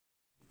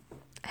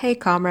Hey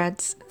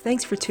comrades,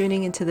 thanks for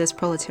tuning into this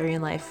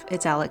proletarian life.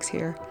 It's Alex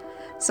here.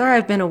 Sorry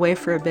I've been away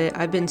for a bit.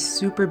 I've been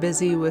super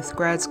busy with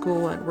grad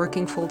school and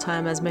working full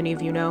time, as many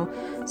of you know.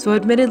 So,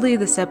 admittedly,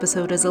 this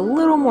episode is a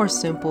little more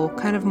simple,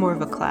 kind of more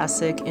of a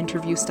classic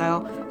interview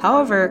style.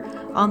 However,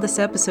 on this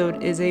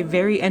episode is a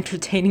very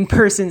entertaining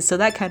person, so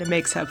that kind of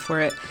makes up for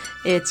it.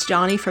 It's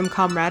Johnny from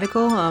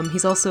Comradical.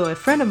 He's also a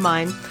friend of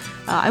mine.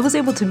 I was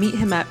able to meet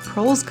him at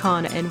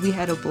ProlsCon and we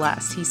had a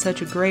blast. He's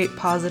such a great,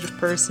 positive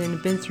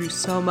person, been through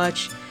so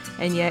much,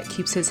 and yet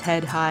keeps his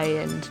head high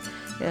and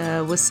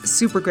was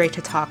super great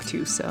to talk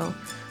to. So,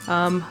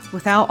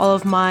 without all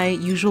of my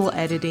usual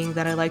editing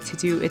that I like to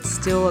do, it's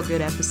still a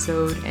good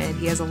episode, and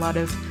he has a lot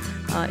of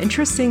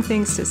interesting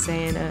things to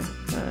say and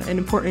an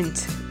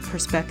important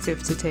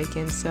perspective to take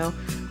in. So,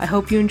 I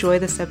hope you enjoy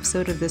this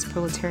episode of This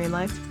Proletarian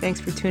Life. Thanks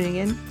for tuning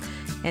in,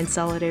 and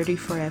solidarity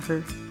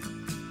forever.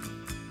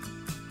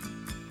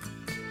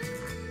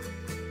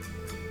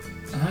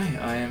 Hi,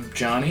 I am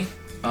Johnny.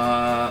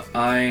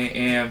 I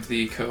am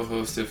the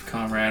co-host of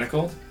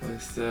Comradical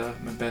with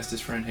my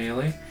bestest friend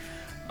Haley,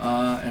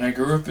 and I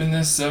grew up in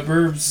the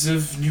suburbs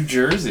of New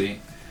Jersey.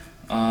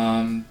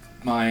 I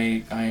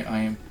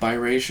am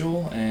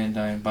biracial and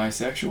I'm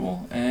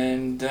bisexual,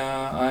 and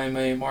I'm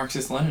a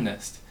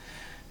Marxist-Leninist.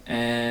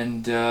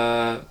 And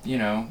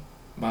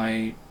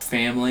my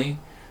family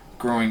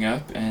growing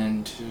up,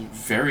 and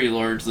very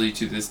largely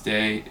to this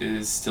day,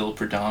 is still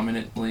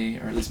predominantly,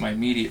 or at least my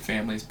immediate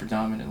family is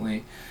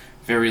predominantly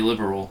very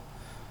liberal.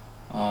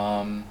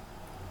 I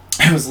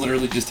was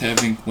literally just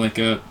having like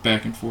a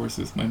back and forth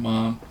with my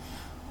mom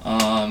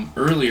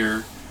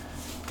earlier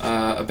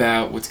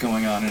about what's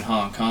going on in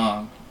Hong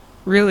Kong.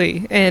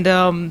 Really?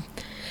 And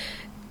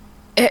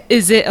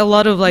is it a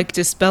lot of like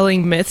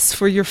dispelling myths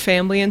for your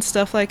family and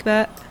stuff like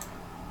that?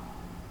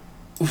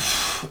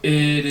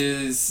 It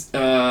is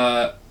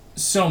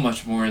so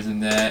much more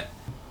than that.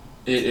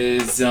 It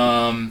is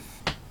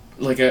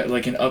like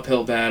an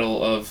uphill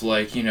battle of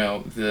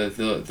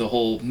the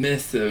whole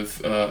myth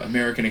of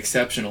American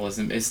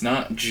exceptionalism. It's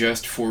not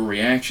just for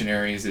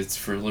reactionaries; it's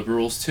for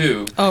liberals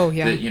too. Oh,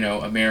 yeah.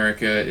 That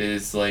America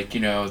is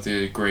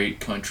the great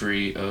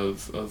country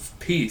of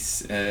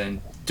peace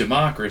and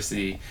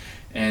democracy,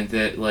 and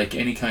that like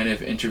any kind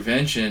of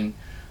intervention,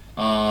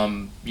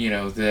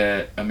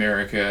 that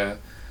America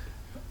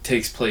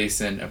takes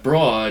place in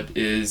abroad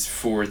is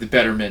for the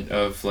betterment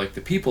of like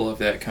the people of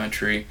that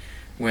country,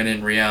 when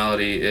in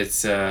reality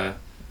it's no,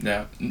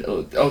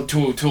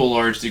 to a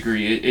large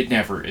degree it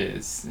never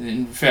is.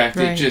 In fact,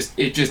 Right.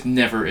 it just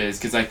never is,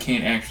 because I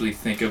can't actually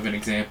think of an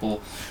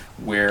example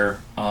where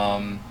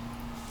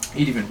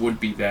it even would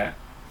be that.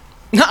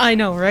 I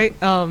know, right?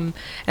 And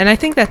I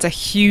think that's a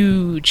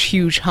huge,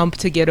 huge hump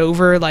to get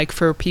over, like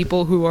for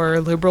people who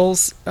are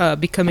liberals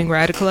becoming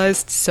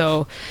radicalized.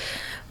 So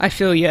I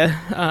feel you.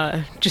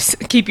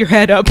 Just keep your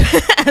head up,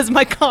 as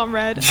my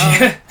comrade.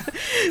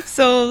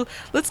 So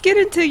let's get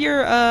into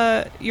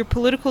your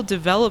political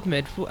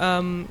development.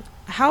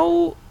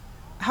 How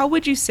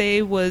would you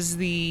say was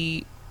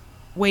the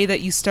way that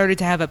you started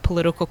to have a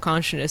political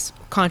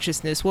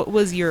consciousness? What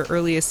was your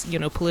earliest,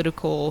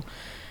 political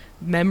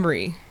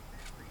memory?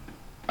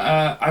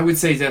 I would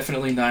say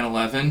definitely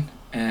 9/11,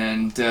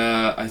 and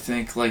I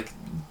think like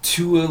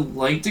to a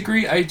light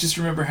degree, I just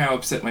remember how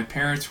upset my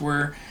parents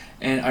were,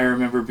 and I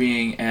remember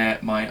being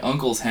at my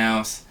uncle's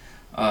house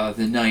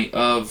the night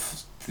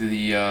of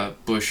the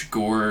Bush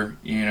Gore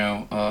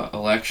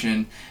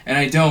election, and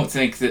I don't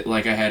think that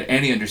like I had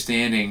any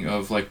understanding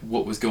of like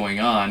what was going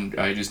on.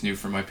 I just knew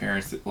from my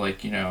parents that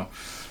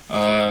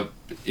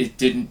it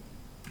didn't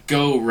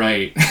go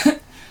right.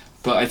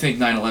 But I think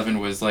 9/11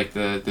 was like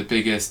the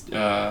biggest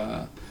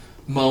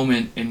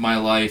moment in my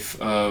life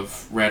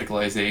of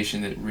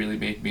radicalization that really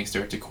made me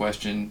start to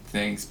question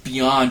things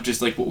beyond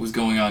just like what was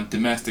going on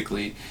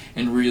domestically,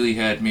 and really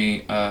had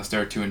me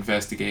start to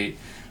investigate,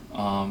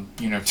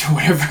 to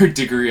whatever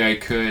degree I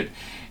could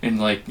in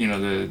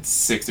the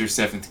 6th or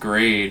 7th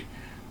grade,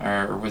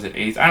 or was it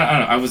 8th? I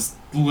don't know. I was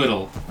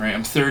little, right?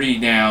 I'm 30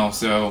 now,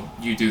 so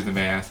you do the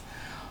math.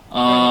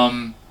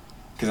 Right.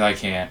 Because I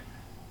can't.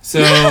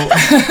 So,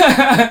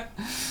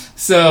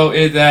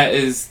 that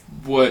is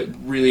what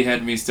really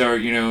had me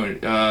start,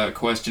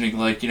 questioning,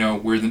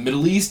 where the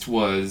Middle East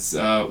was.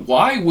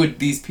 Why would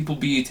these people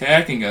be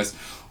attacking us?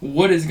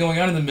 What is going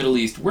on in the Middle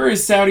East? Where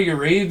is Saudi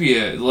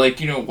Arabia?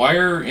 Why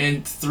are,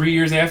 in 3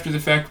 years after the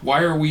fact,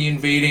 why are we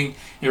invading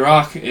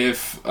Iraq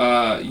if,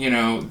 that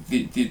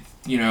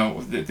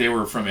they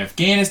were from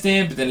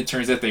Afghanistan, but then it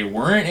turns out they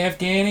weren't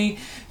Afghani?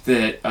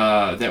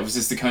 That was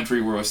just the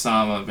country where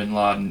Osama bin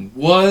Laden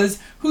was.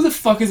 Who the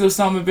fuck is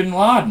Osama bin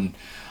Laden?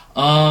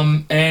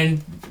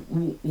 And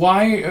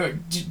why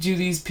do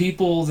these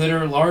people that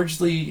are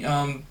largely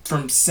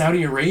from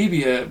Saudi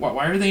Arabia,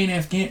 why are they in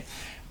Afghanistan?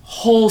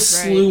 Whole Right.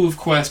 slew of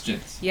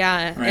questions,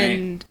 Yeah, right?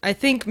 and I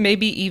think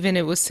maybe even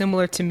it was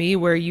similar to me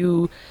where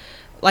you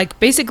like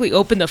basically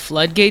open the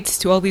floodgates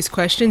to all these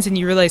questions, and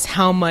you realize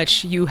how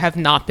much you have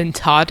not been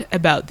taught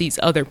about these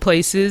other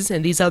places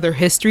and these other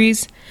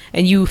histories,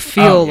 and you Oh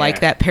feel like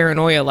yeah. that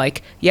paranoia,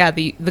 like, yeah,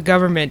 the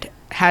government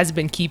has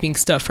been keeping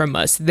stuff from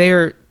us.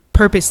 They're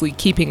purposely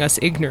keeping us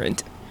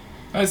ignorant.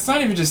 It's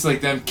not even just like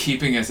them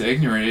keeping us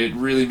ignorant. It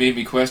really made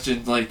me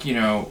question, like,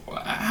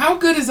 how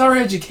good is our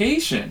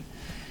education?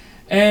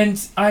 And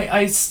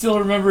I still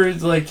remember,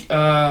 like,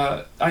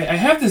 I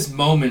have this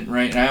moment,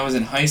 right? And I was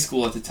in high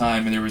school at the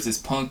time, and there was this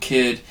punk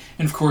kid,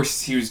 and of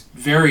course, he was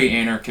very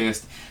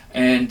anarchist,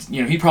 and,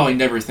 he probably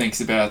never thinks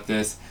about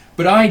this,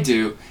 but I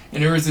do.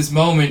 And there was this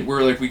moment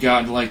where, like, we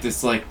got into, like,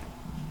 this, like,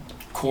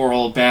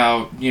 quarrel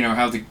about,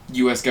 how the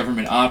U.S.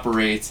 government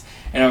operates,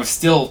 and I was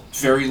still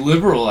very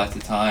liberal at the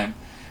time.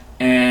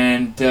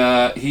 And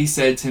he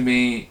said to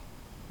me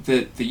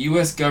that the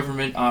U.S.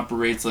 government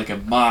operates like a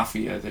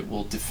mafia that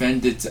will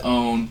defend its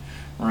own,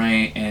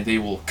 right? And they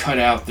will cut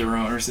out their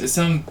own, or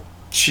some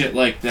shit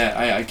like that.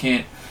 I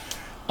can't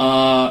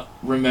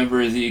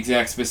remember the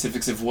exact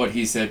specifics of what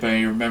he said, but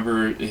I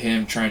remember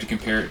him trying to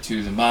compare it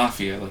to the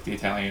mafia, like the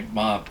Italian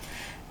mob.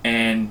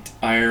 And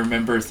I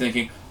remember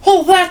thinking,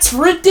 oh, that's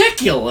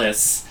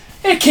ridiculous!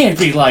 It can't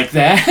be like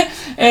that.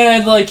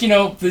 And, like,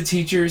 the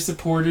teacher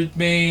supported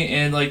me,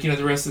 and, like,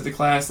 the rest of the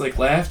class, like,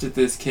 laughed at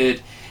this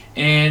kid.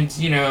 And,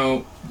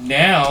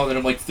 now that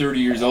I'm, like, 30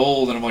 years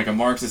old and I'm, like, a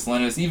Marxist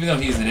Leninist, even though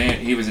he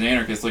was an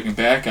anarchist, looking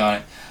back on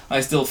it, I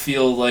still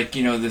feel, like,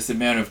 this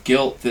amount of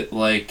guilt that,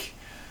 like,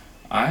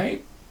 I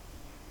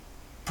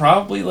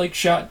probably, like,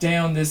 shot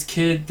down this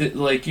kid that,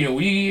 like,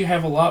 we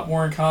have a lot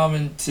more in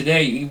common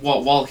today,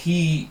 while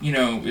he,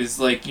 is,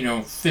 like,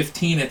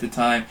 15 at the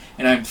time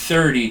and I'm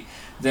 30,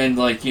 than,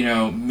 like,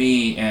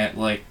 me at,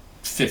 like,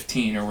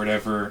 15 or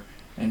whatever,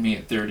 and me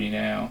at 30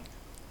 now.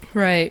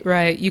 Right,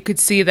 right. You could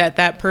see that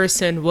that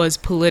person was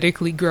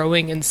politically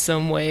growing in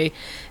some way.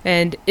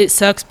 And it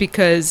sucks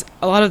because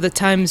a lot of the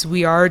times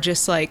we are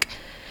just like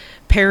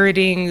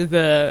parroting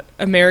the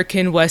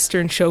American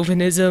Western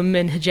chauvinism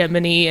and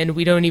hegemony, and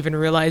we don't even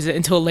realize it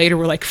until later.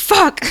 We're like,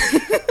 fuck!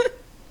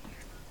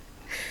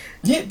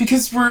 Yeah,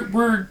 because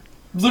we're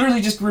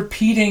literally just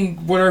repeating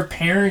what our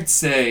parents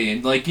say,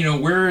 and, like,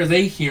 where are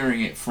they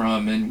hearing it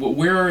from, and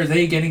where are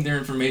they getting their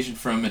information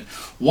from, and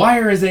why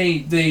are they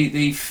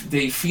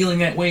feeling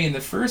that way in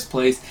the first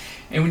place.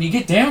 And when you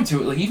get down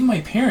to it, like, even my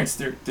parents,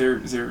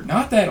 they're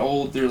not that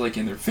old. They're, like,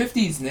 in their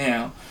 50s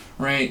now,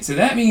 right? So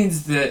that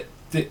means that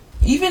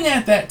even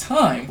at that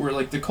time where,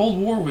 like, the Cold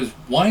War was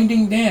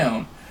winding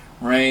down,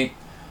 right?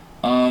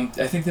 I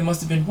think they must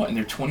have been, what, in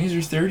their 20s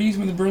or 30s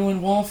when the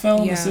Berlin Wall fell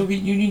and the Yeah.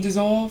 Soviet Union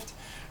dissolved,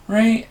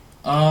 right?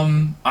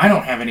 I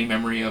don't have any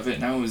memory of it,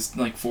 and I was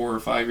like 4 or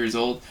 5 years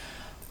old.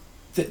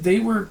 They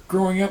were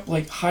growing up,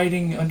 like,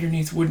 hiding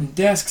underneath wooden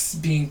desks,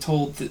 being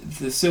told that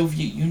the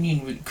Soviet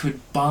Union could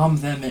bomb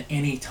them at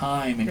any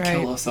time and Right.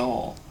 kill us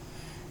all.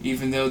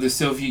 Even though the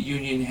Soviet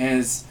Union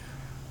has,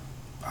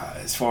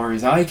 as far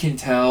as I can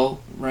tell,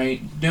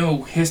 right,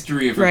 no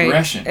history of Right.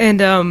 aggression.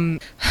 And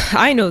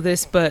I know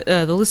this, but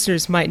the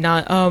listeners might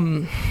not.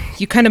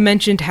 You kind of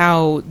mentioned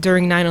how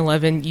during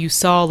 9/11 you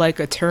saw like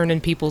a turn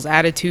in people's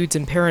attitudes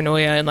and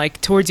paranoia and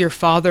like towards your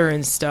father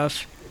and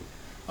stuff.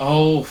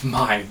 Oh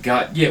my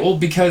god. Yeah, well,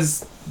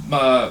 because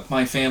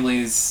my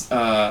family's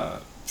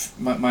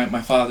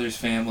my father's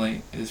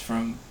family is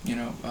from,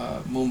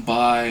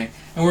 Mumbai,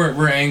 and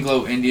we're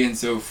Anglo Indian,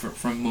 so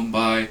from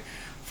Mumbai,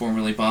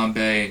 formerly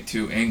Bombay,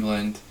 to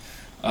England,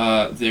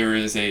 there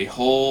is a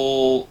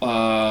whole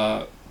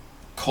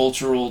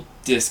cultural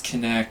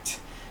disconnect,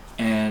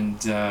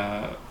 and,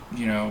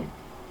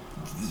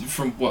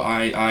 from what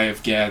I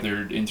have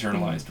gathered,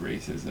 internalized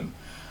racism,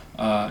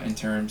 in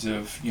terms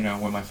of,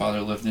 when my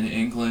father lived in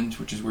England,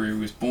 which is where he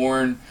was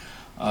born,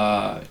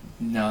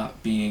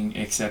 not being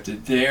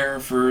accepted there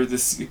for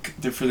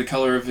the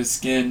color of his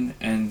skin,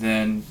 and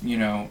then,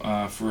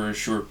 for a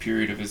short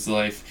period of his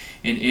life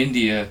in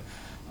India,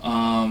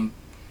 um,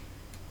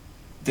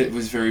 that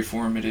was very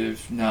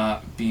formative,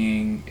 not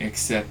being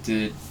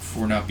accepted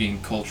for not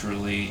being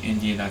culturally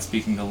Indian, not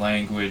speaking the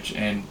language,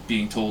 and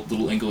being told,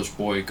 little English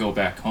boy, go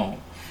back home,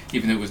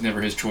 even though it was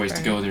never his choice to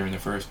Right. go there in the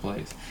first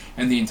place.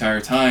 And the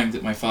entire time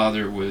that my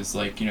father was,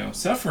 like,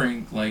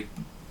 suffering, like,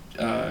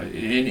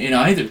 in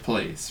either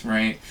place,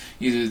 right?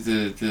 Either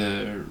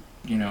the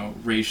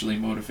racially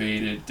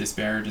motivated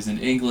disparities in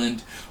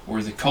England,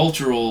 or the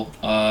cultural,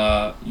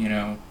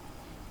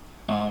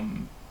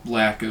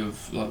 lack of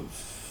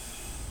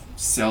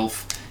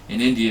self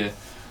in India.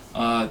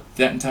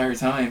 That entire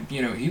time,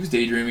 he was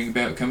daydreaming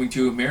about coming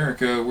to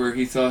America, where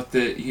he thought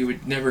that he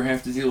would never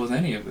have to deal with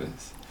any of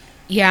this.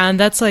 Yeah, and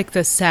that's like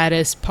the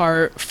saddest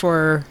part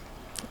for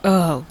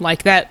oh,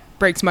 like that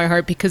breaks my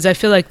heart because I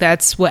feel like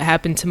that's what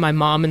happened to my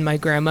mom and my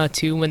grandma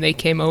too when they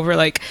came over.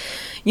 Like,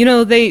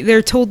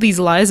 they're told these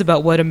lies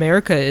about what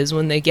America is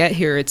when they get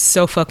here. It's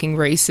so fucking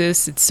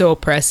racist. It's so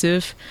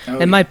oppressive. Oh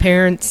And my yeah.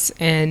 parents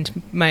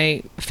and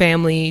my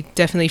family,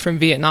 definitely from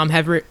Vietnam,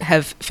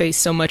 have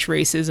faced so much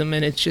racism,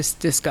 and it's just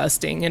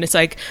disgusting. And it's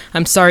like,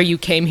 I'm sorry you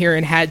came here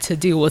and had to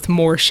deal with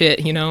more shit.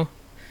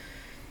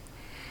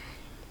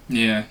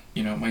 Yeah,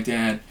 my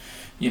dad,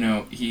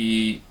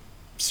 he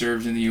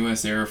served in the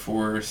U.S. Air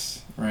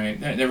Force,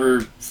 right? I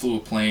never flew a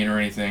plane or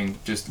anything,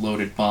 just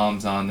loaded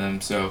bombs on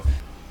them. So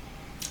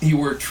he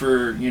worked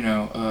for,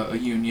 a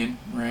union,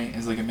 right,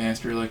 as like a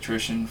master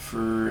electrician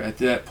for, at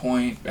that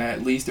point,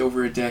 at least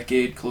over a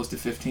decade, close to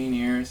 15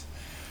 years.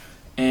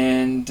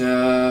 And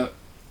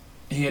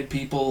he had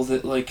people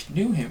that, like,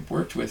 knew him,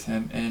 worked with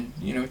him. And,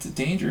 it's a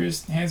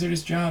dangerous,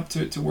 hazardous job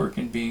to work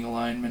in, being a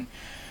lineman.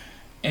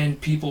 And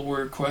people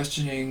were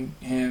questioning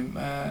him,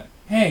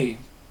 hey,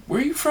 where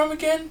are you from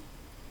again?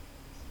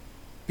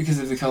 Because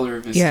of the color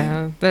of his skin.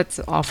 Yeah, that's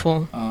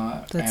awful.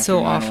 That's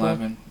so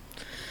awful.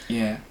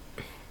 Yeah.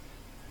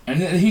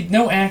 And he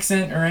no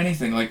accent or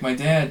anything. Like, my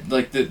dad,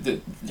 like,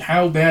 the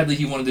how badly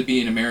he wanted to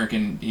be an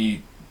American,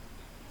 he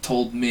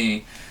told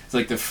me, it's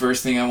like the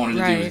first thing I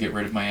wanted to do was get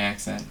rid of my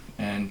accent.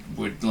 And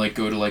would, like,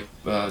 go to, like,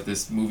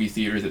 this movie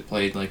theater that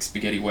played, like,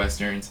 spaghetti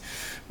westerns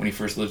when he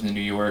first lived in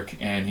New York,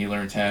 and he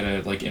learned how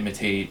to, like,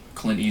 imitate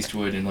Clint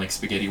Eastwood in, like,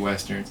 spaghetti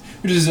westerns,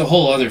 which is a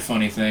whole other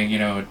funny thing,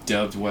 a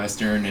dubbed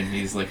western, and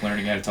he's, like,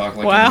 learning how to talk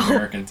like an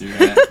American through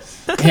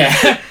that.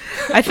 Yeah.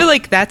 I feel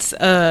like that's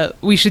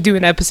we should do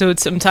an episode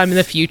sometime in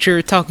the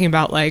future talking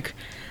about, like,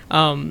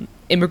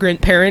 immigrant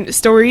parent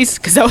stories,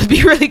 because that would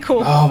be really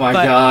cool. Oh my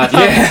god,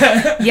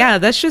 yeah. Yeah,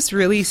 that's just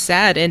really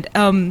sad.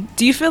 And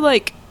do you feel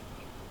like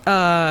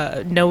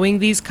knowing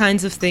these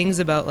kinds of things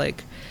about,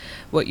 like,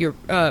 what your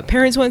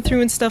parents went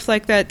through and stuff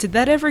like that, did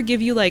that ever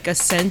give you, like, a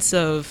sense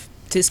of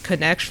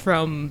disconnect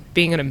from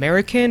being an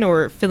American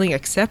or feeling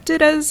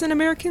accepted as an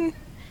American?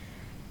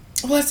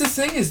 Well, that's the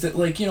thing, is that,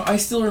 like, I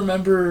still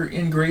remember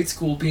in grade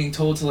school being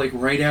told to, like,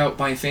 write out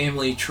my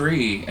family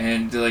tree,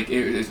 and, like,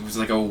 it was,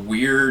 like, a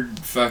weird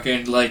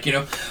fucking, like,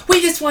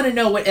 we just want to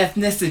know what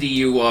ethnicity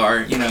you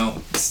are,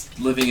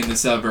 living in the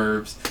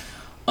suburbs.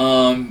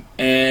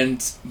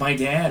 And my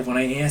dad, when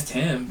I asked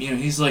him,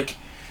 he's like,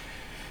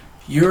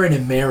 you're an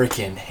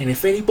American, and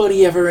if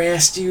anybody ever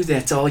asked you,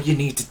 that's all you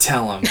need to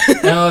tell them.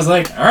 And I was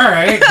like,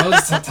 alright, I'll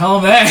just tell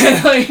them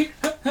that. Like,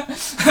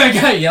 I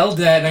got yelled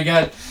at, and I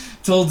got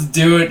told to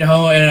do it, and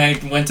I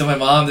went to my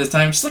mom this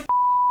time, she's like,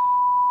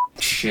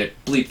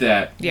 shit, bleep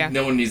that. Yeah.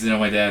 No one needs to know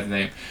my dad's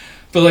name.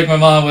 But, like, my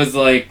mom was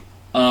like,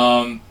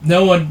 no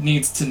one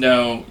needs to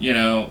know,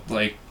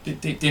 like,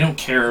 they don't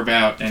care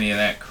about any of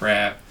that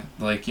crap.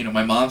 Like,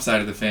 my mom's side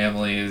of the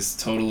family is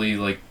totally,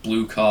 like,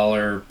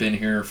 blue-collar, been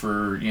here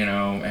for,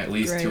 at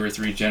least 2 or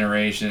 3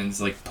 generations,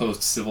 like,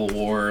 post-Civil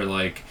War,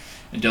 like,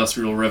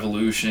 Industrial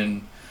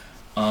Revolution,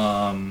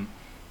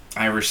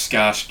 Irish,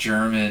 Scotch,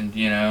 German,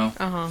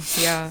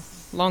 Yeah.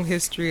 Long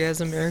history as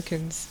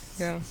Americans.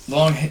 Yeah.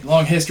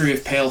 Long history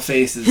of pale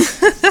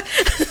faces.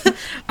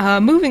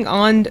 Moving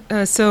on,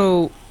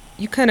 so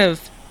you kind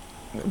of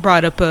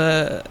brought up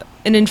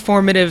an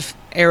informative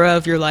era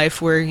of your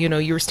life where,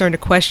 you were starting to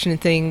question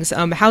things.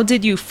 How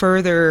did you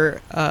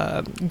further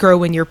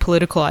grow in your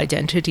political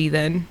identity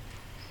then?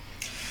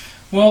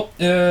 Well,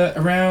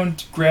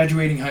 around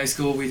graduating high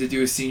school, we had to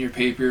do a senior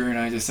paper, and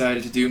I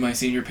decided to do my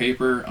senior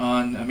paper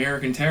on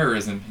American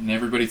terrorism. And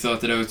everybody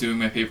thought that I was doing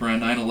my paper on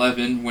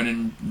 9/11, when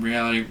in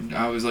reality,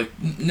 I was like,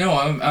 no,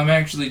 I'm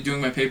actually doing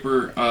my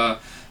paper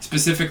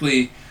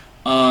specifically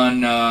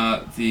on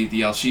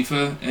the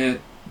Al-Shifa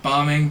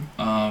bombing,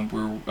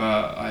 where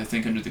I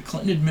think under the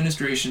Clinton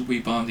administration, we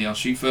bombed the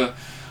Al-Shifa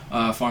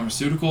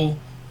pharmaceutical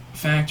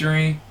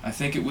factory. I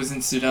think it was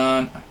in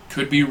Sudan. I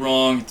could be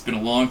wrong. It's been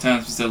a long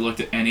time since I looked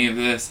at any of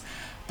this.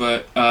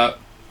 But,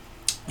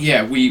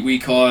 yeah, we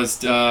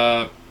caused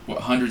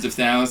hundreds of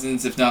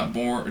thousands, if not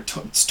more.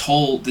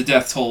 The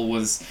death toll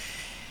was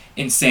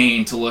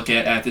insane to look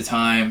at the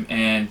time.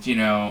 And,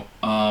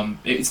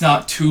 it's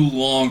not too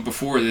long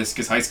before this,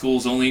 because high school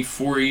is only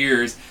 4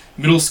 years.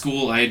 Middle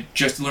school, I had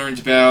just learned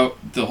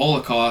about the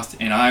Holocaust,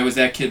 and I was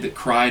that kid that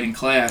cried in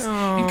class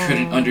and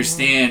couldn't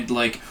understand,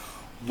 like,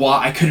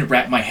 why I couldn't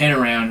wrap my head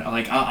around,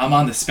 like, I'm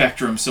on the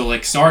spectrum, so,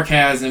 like,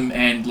 sarcasm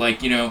and,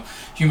 like,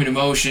 human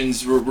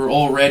emotions were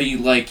already,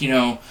 like,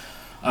 I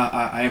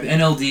have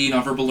NLD,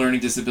 nonverbal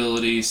learning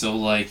disability, so,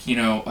 like,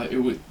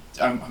 I'm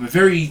a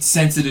very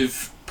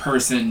sensitive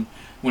person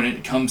when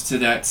it comes to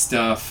that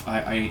stuff.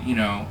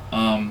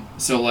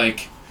 So,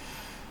 like,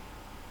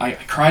 I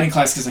cried in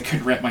class because I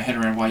couldn't wrap my head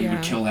around why you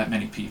would kill that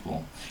many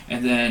people.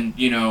 And then,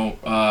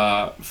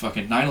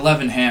 fucking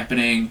 9/11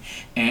 happening,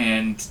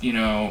 and,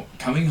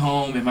 coming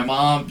home, and my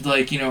mom,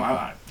 like,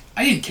 I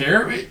didn't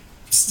care.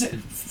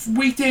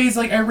 Weekdays,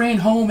 like, I ran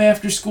home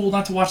after school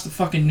not to watch the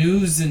fucking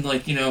news in,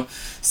 like,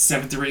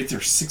 7th or 8th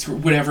or 6th or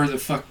whatever the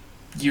fuck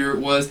year it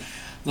was.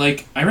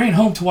 Like, I ran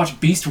home to watch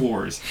Beast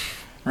Wars,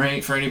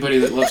 right? For anybody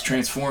that loves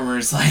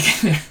Transformers, like,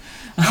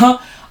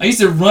 I used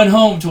to run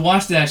home to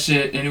watch that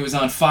shit, and it was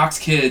on Fox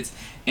Kids,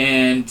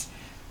 and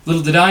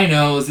little did I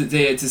know that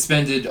they had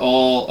suspended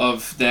all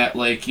of that,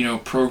 like,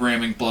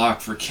 programming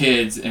block for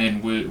kids,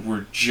 and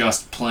were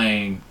just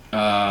playing,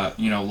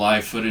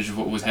 live footage of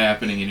what was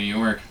happening in New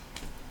York.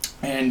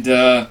 And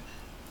I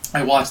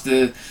watched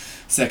the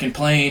second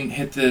plane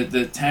hit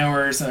the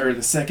towers, or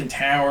the second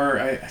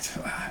tower.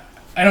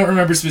 I don't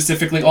remember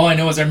specifically. All I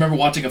know is I remember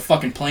watching a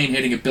fucking plane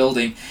hitting a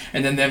building,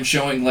 and then them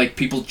showing like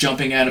people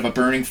jumping out of a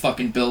burning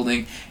fucking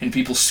building and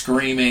people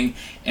screaming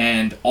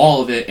and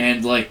all of it,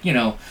 and like, you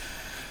know,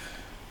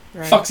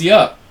 Right. fucks you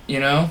up, you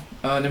know?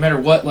 No matter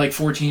what, like,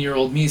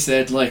 14-year-old me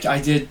said, like, I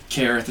did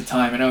care at the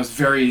time, and I was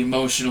very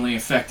emotionally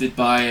affected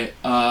by it.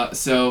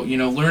 So, you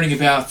know, learning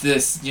about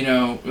this, you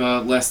know,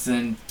 less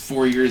than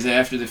 4 years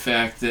after the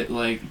fact that,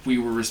 like, we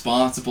were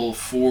responsible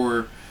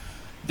for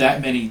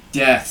that many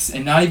deaths,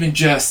 and not even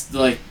just,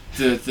 like,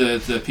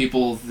 the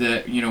people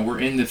that, you know, were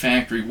in the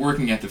factory,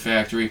 working at the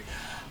factory.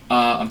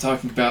 I'm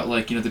talking about,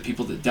 like, you know, the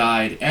people that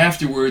died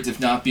afterwards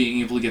of not being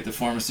able to get the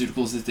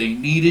pharmaceuticals that they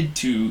needed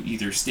to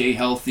either stay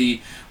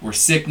healthy or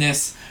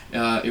sickness.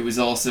 It was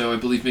also, I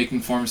believe, making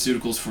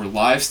pharmaceuticals for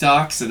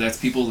livestock, so that's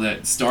people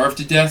that starved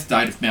to death,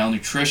 died of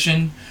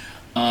malnutrition.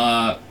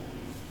 Uh,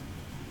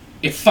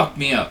 it fucked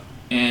me up,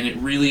 and it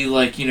really,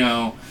 like, you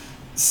know,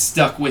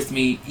 stuck with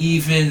me,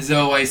 even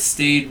though I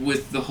stayed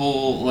with the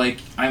whole, like,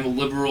 I'm a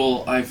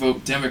liberal, I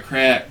vote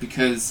Democrat,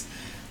 because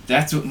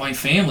that's what my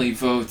family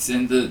votes,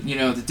 and the, you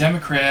know, the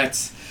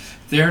Democrats,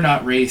 they're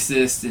not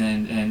racist,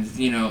 and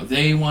you know,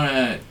 they want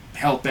to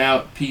help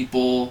out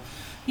people,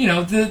 you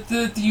know,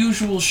 the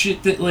usual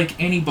shit that, like,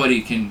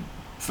 anybody can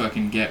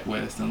fucking get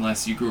with,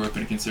 unless you grew up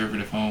in a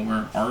conservative home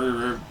or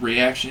are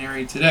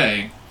reactionary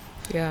today.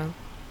 Yeah.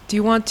 Do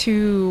you want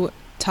to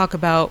talk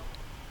about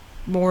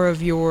more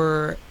of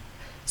your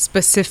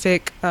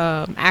specific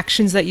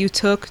actions that you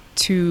took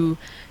to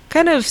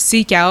kind of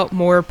seek out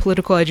more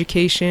political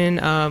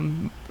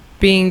education,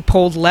 being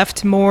pulled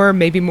left more,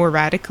 maybe more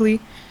radically?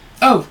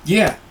 Oh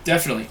yeah,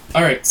 definitely.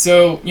 All right,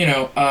 so you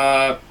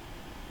know,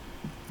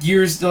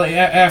 years like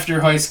after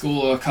high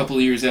school, a couple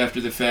of years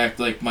after the fact,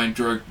 like my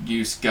drug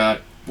use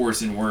got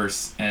worse and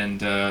worse,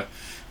 and I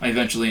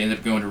eventually ended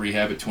up going to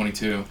rehab at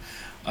 22.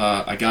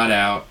 I got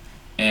out,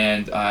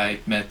 and I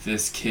met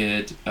this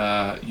kid,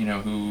 you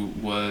know, who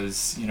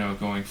was, you know,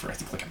 going for, I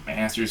think, like a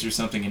master's or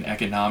something in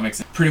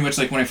economics. Pretty much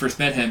like when I first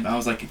met him, I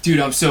was like, dude,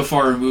 I'm so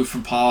far removed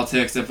from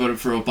politics. I voted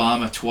for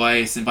Obama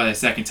twice, and by the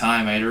second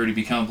time, I had already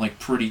become like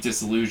pretty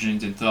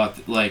disillusioned and thought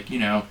that, like, you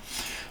know,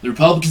 the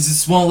Republicans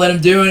just won't let him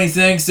do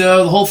anything,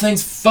 so the whole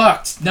thing's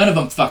fucked. None of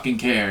them fucking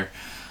care.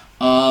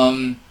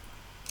 Um,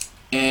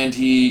 and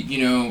he,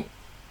 you know,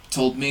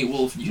 told me,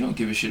 well, if you don't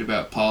give a shit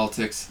about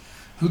politics,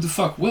 who the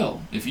fuck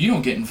will? If you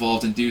don't get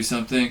involved and do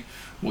something,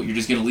 what, you're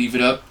just gonna leave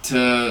it up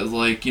to,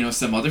 like, you know,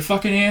 some other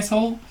fucking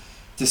asshole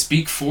to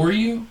speak for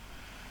you?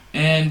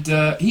 And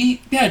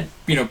he had,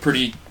 you know,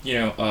 pretty, you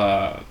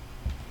know,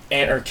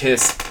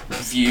 anarchist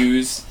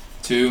views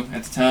too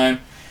at the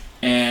time.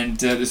 And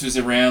this was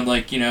around,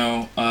 like, you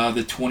know,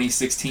 the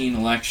 2016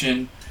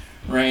 election,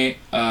 right?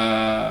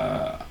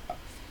 I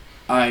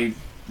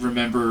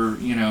remember,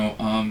 you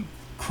know,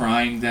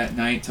 crying that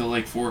night till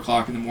like 4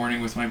 o'clock in the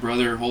morning with my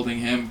brother, holding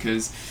him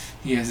because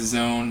he has his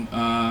own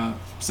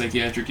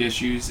psychiatric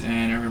issues,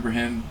 and I remember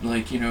him,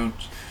 like, you know,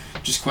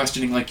 just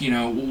questioning, like, you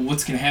know,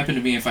 what's gonna happen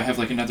to me if I have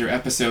like another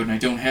episode and I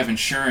don't have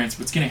insurance?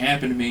 What's gonna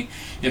happen to me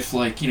if,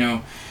 like, you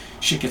know,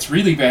 shit gets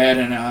really bad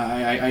and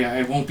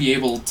I won't be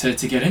able to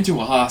get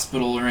into a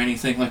hospital or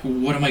anything? Like,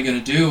 what am I going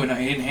to do? And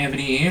I didn't have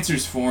any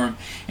answers for him.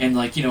 And,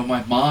 like, you know,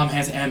 my mom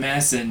has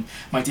MS, and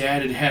my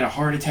dad had a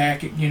heart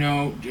attack, you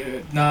know,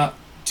 not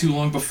too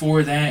long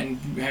before that, and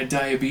had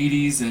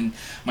diabetes, and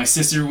my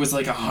sister was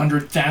like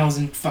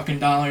 $100,000 fucking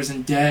dollars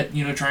in debt,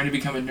 you know, trying to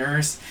become a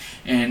nurse,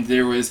 and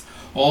there was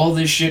all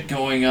this shit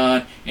going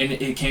on, and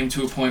it came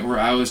to a point where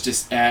I was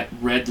just at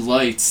red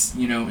lights,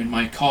 you know, in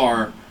my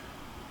car,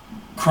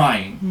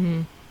 crying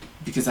Mm-hmm.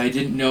 because I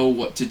didn't know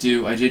what to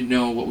do. I didn't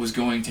know what was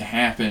going to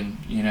happen,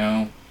 you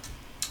know.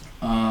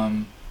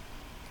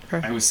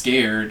 Okay. I was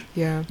scared,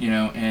 Yeah. you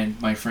know, and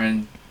my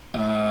friend,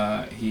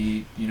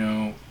 he, you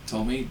know,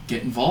 told me,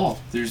 get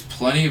involved. There's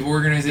plenty of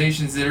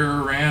organizations that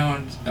are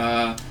around.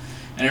 And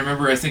I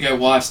remember, I think I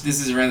watched, this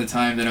is around the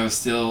time that I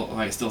still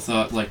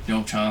thought, like,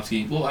 Noam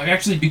Chomsky, well,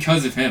 actually,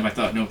 because of him, I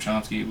thought Noam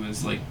Chomsky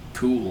was, like,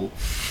 cool,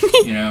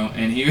 you know,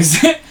 and he was,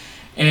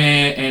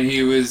 and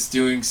he was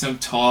doing some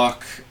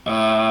talk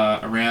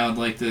around,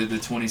 like, the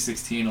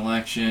 2016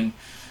 election.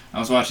 I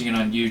was watching it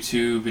on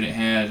YouTube, and it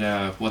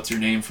had, what's her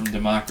name from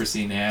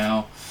Democracy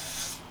Now!,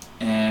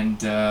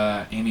 and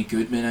Amy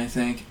Goodman, I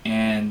think,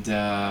 and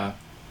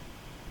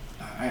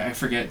I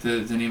forget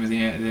the name of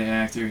the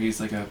actor.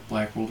 He's like a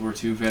Black World War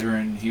II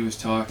veteran. He was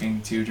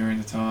talking to during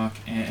the talk,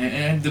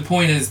 and the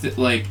point is that,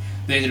 like,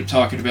 they ended up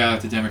talking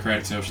about the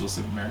Democratic Socialists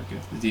of America,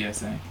 the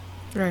DSA.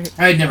 Right.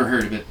 I had never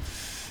heard of it,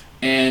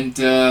 and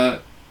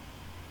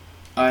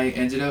I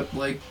ended up,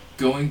 like,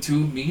 going to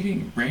a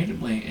meeting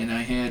randomly, and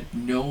I had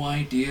no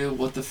idea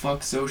what the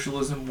fuck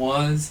socialism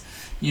was.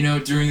 You know,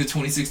 during the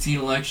 2016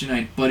 election,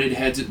 I butted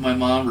heads with my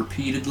mom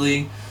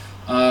repeatedly,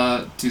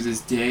 to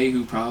this day,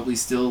 who probably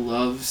still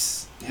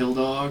loves Hill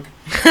Dog.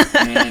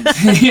 And,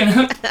 you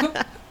know,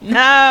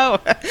 No.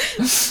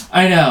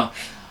 I know.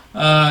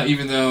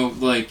 Even though,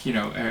 like,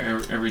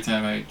 every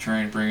time I try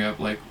and bring up,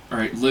 like, all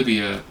right,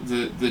 Libya,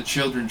 the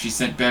children she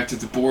sent back to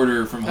the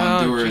border from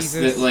Honduras,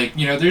 that, like,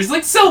 there's,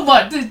 like, so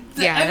much. The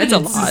it's a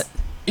lot.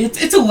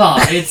 It's a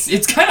lot.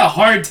 It's kind of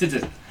hard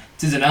to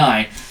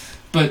deny,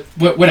 but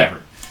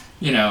whatever.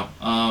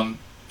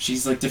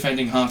 She's, like,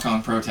 defending Hong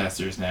Kong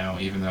protesters now,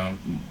 even though,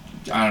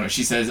 I don't know,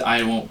 she says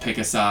I won't pick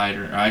a side,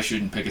 or I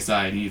shouldn't pick a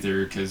side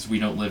either, because we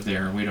don't live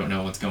there and we don't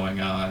know what's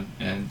going on,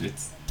 and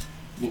it's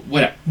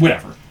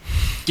whatever.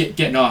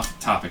 Getting off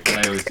topic,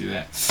 but I always do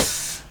that.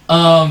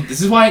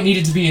 This is why it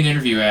needed to be an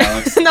interview,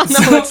 Alex. No,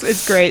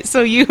 it's great.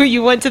 So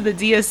you went to the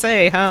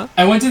DSA, huh?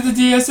 I went to the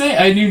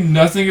DSA. I knew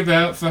nothing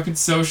about fucking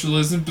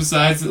socialism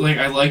besides that, like,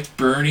 I liked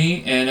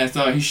Bernie, and I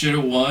thought he should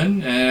have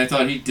won, and I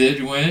thought he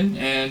did win,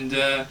 and,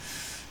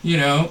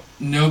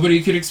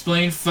 nobody could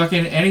explain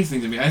fucking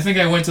anything to me. I think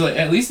I went to, like,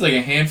 at least, like,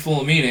 a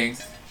handful of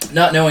meetings,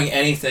 not knowing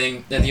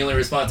anything, and the only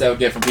response I would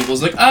get from people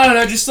was like, I don't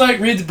know, just, like,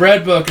 read the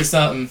bread book or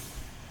something.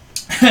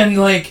 And,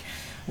 like,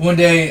 one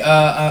day,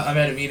 I'm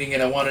at a meeting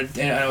and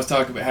I was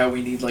talking about how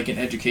we need, like, an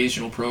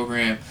educational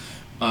program,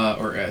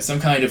 or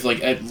some kind of,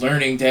 like,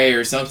 learning day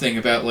or something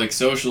about, like,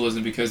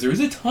 socialism, because there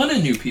was a ton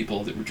of new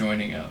people that were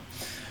joining up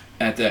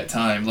at that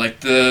time. Like,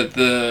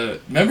 the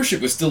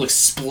membership was still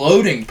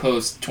exploding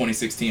post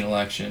 2016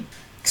 election.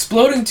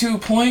 Exploding to a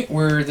point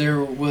where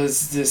there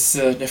was this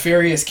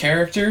nefarious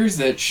characters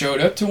that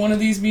showed up to one of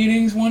these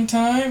meetings one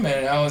time,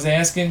 and I was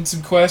asking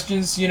some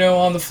questions,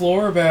 on the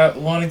floor about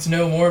wanting to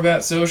know more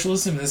about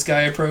socialism. This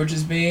guy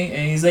approaches me,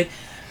 and he's like,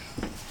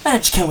 "Why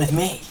don't you come with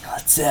me?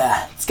 Let's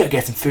go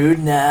get some food,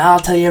 and I'll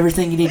tell you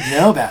everything you need to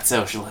know about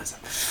socialism."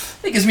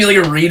 He gives me, like,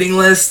 a reading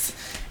list,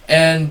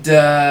 and,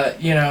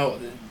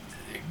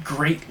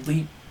 Great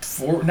Leap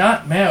Forward.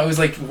 It was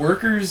like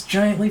Workers'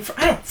 Giant Leap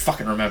Forward. I don't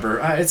fucking remember.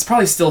 It's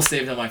probably still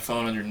saved on my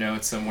phone under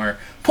notes somewhere.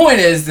 Point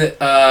is that,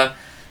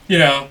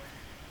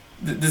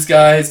 this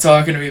guy is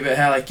talking to me about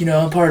how, like,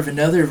 I'm part of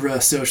another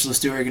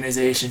socialist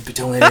organization, but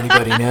don't let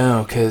anybody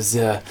know, because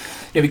of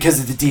the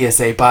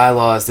DSA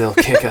bylaws, they'll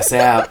kick us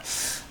out.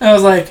 And I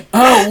was like,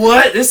 oh,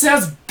 what? This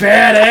sounds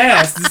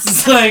badass. This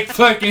is, like,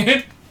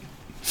 fucking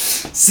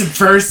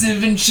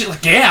subversive and shit.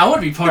 Like, yeah, I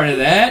want to be part of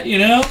that,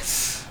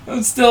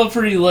 I'm still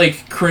pretty,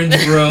 like,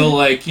 cringe bro,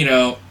 like,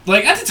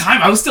 like, at the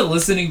time, I was still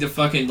listening to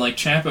fucking, like,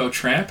 Chapo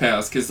Trap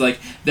House, because, like,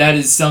 that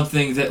is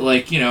something that,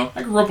 like,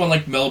 I grew up on,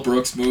 like, Mel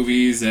Brooks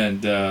movies,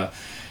 and,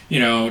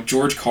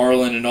 George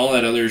Carlin and all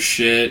that other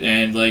shit,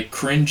 and, like,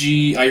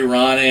 cringy,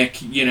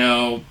 ironic,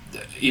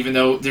 even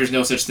though there's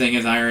no such thing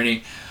as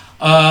irony,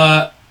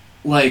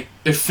 like,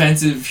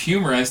 offensive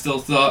humor, I still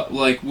thought,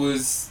 like,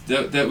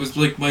 that was,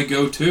 like, my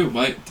go-to.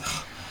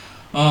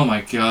 Oh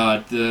my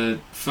god, the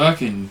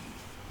fucking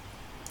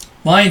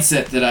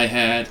mindset that I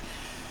had,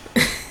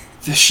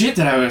 the shit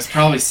that I was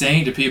probably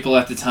saying to people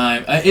at the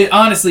time, it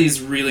honestly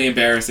is really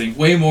embarrassing.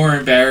 Way more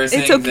embarrassing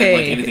it's okay. than,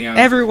 like, anything else.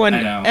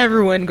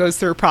 Everyone goes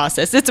through a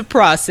process. It's a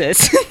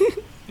process.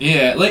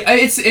 Yeah, like,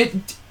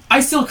 I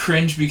still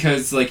cringe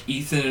because, like,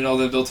 Ethan and all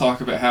that, they'll talk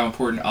about how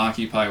important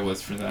Occupy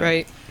was for them.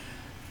 Right.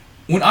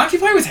 When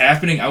Occupy was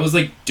happening, I was,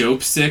 like,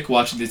 dope sick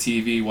watching the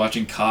TV,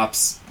 watching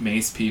cops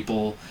mace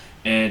people,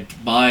 and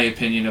my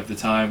opinion of the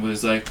time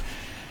was, like,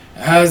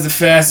 how's the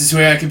fastest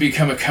way I can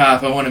become a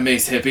cop? I want to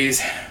mace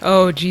hippies.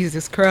 Oh,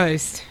 Jesus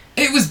Christ.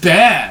 It was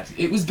bad.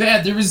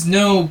 There was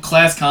no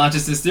class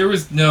consciousness. There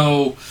was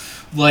no,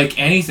 like,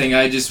 anything.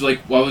 I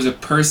was a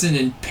person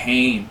in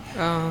pain.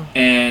 Oh.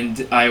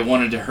 And I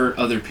wanted to hurt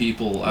other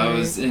people. Right. I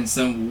was in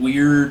some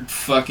weird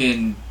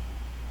fucking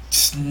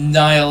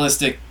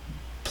nihilistic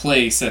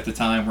place at the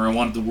time where I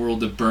wanted the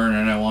world to burn,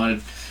 and I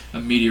wanted a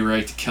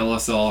meteorite to kill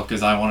us all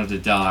because I wanted to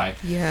die.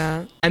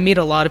 Yeah. I meet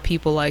a lot of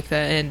people like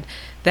that, and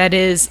that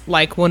is,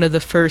 like, one of the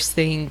first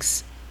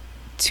things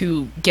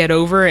to get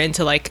over and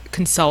to, like,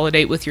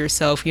 consolidate with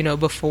yourself,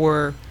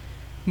 before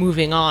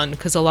moving on.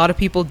 Because a lot of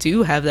people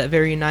do have that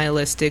very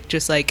nihilistic,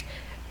 just like,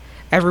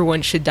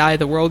 everyone should die,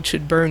 the world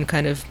should burn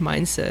kind of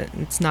mindset.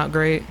 It's not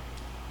great.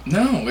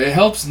 No, it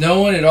helps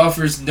no one. It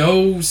offers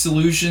no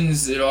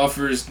solutions. It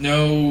offers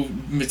no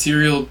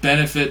material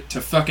benefit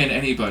to fucking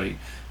anybody.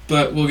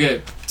 But we'll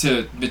get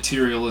to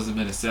materialism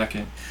in a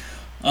second.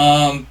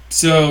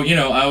 So,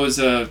 I was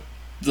a,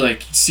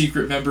 like,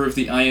 secret member of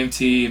the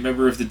IMT, a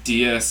member of the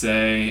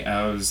DSA.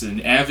 I was an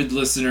avid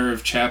listener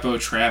of Chapo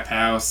Trap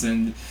House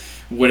and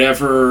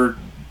whatever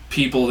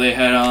people they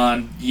had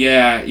on.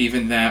 Yeah,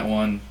 even that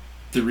one,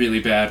 the really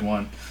bad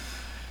one.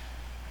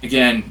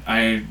 Again,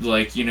 I,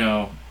 like,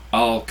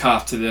 I'll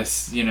cop to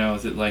this,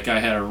 that, like, I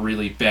had a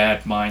really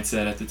bad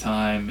mindset at the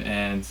time,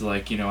 and,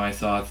 like, I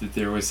thought that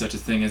there was such a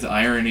thing as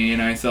irony,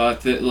 and I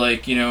thought that,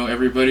 like,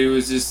 everybody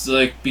was just,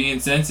 like, being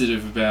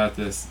sensitive about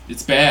this.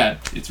 It's bad.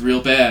 It's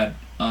real bad.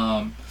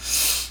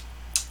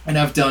 And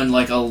I've done,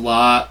 like, a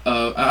lot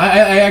of...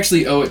 I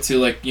actually owe it to,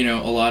 like, a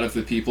lot of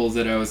the people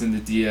that I was in the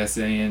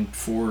DSA and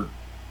for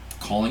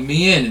calling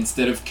me in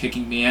instead of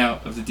kicking me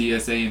out of the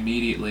DSA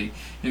immediately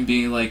and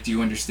being like, do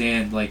you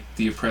understand, like,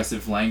 the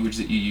oppressive language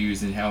that you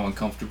use and how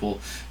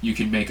uncomfortable you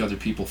can make other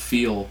people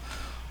feel?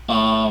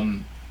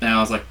 And I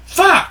was like,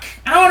 fuck!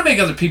 I don't want to make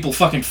other people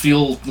fucking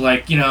feel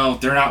like,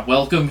 they're not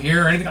welcome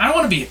here or anything. I don't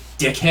want to be a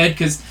dickhead,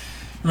 because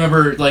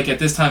remember, like, at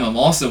this time I'm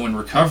also in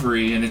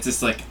recovery, and it's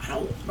just like, I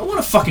don't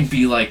want to fucking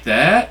be like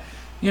that,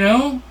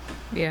 Yeah.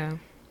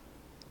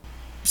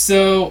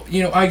 So,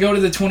 I go to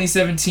the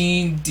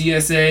 2017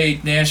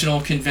 DSA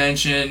National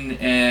Convention,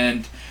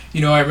 and,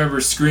 I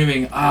remember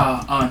screaming,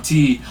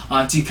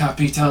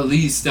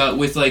 anti-capitalista,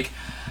 with, like,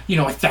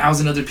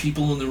 1,000 other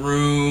people in the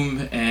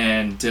room,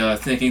 and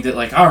thinking that,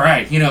 like, all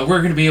right, we're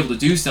going to be able to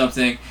do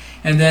something.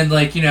 And then,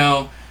 like,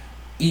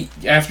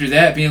 after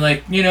that, being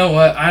like, you know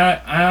what,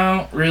 I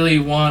don't really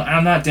want,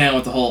 I'm not down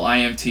with the whole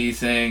IMT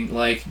thing,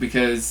 like,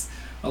 because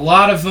a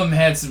lot of them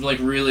had some, like,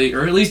 really,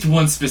 or at least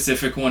one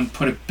specific one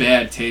put a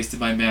bad taste in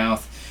my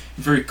mouth.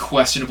 Very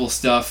questionable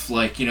stuff,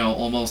 like,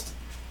 almost,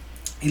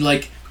 he,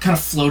 like, kind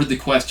of floated the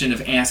question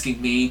of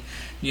asking me,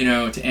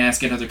 to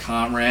ask another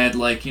comrade,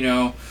 like,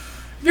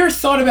 have you ever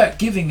thought about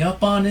giving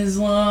up on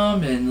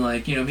Islam and,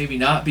 like, maybe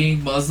not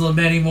being Muslim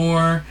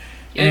anymore?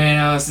 And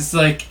I was just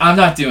like, I'm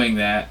not doing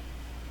that.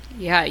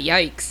 Yeah,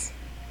 yikes.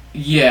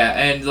 Yeah,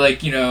 and, like,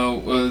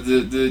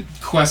 the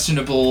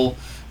questionable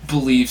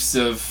beliefs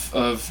of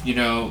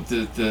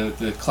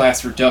the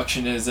class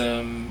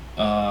reductionism,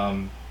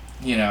 all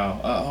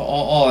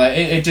that.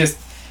 It just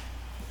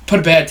put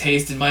a bad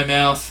taste in my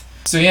mouth.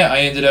 So, yeah, I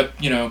ended up,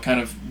 kind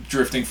of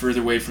drifting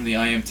further away from the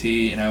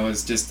IMT, and I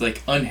was just,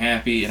 like,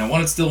 unhappy, and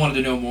I still wanted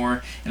to know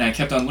more, and I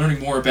kept on learning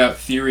more about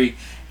theory,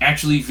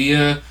 actually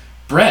via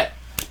Brett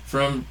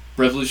from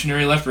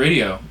Revolutionary Left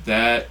Radio.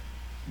 That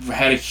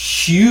had a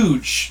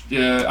huge,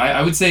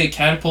 I would say it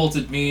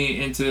catapulted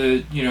me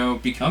into,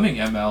 becoming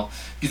ML,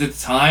 because at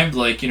the time,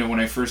 like, when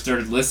I first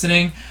started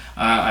listening,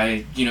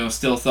 I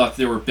still thought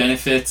there were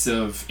benefits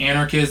of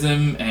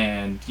anarchism,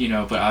 and,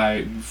 but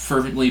I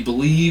fervently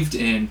believed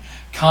in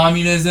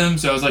communism,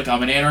 so I was like,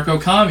 I'm an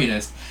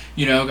anarcho-communist.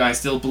 I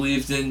still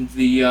believed in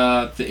the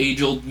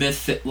age-old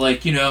myth that,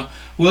 like,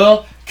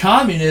 well,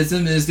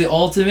 communism is the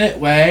ultimate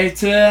way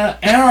to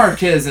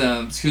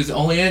anarchism, because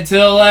only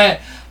until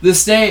the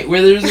state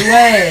withers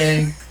away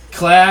and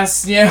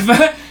class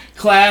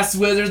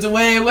withers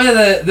away with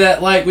it,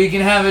 that, like, we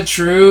can have a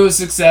true,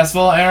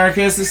 successful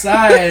anarchist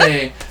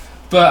society.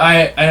 But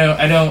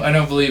I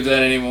don't believe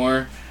that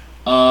anymore.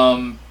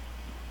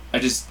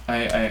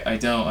 I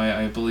don't.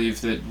 I believe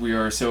that we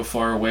are so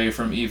far away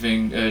from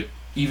even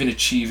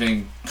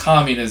achieving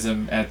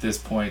communism at this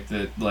point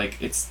that,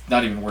 like, it's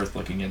not even worth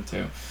looking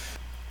into.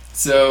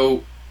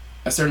 So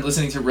I started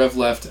listening to Rev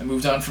Left. I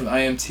moved on from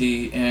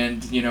IMT,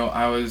 and,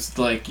 I was,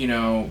 like,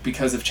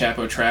 because of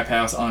Chapo Trap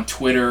House on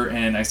Twitter,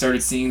 and I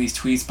started seeing these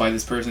tweets by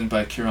this person,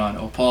 by Kieran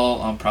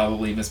Opal, I'm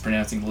probably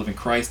mispronouncing the living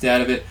Christ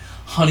out of it,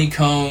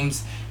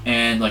 Honeycombs,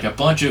 and, like, a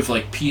bunch of,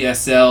 like,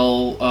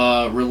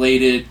 PSL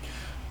related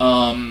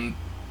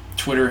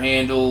Twitter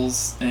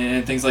handles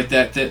and things like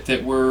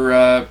that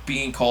were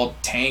being called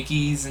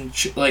tankies and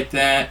shit like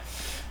that,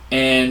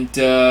 and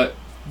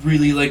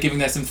really, like, giving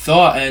that some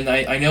thought. And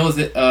I know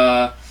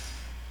that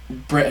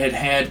Brett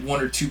had one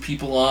or two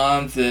people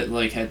on that,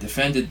 like, had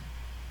defended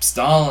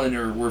Stalin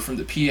or were from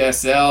the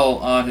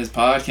PSL on his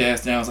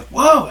podcast, and I was like,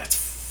 whoa, that's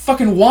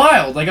fucking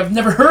wild, like, I've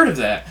never heard of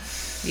that.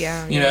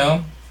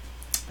 Yeah.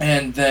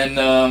 And then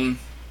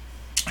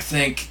I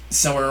think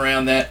somewhere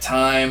around that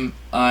time,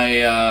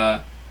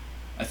 I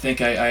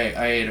think I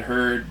had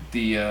heard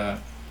the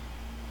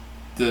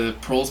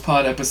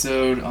Prolspod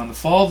episode on the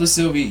fall of the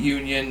Soviet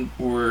Union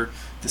or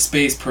the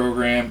space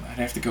program. I'd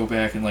have to go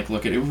back and, like,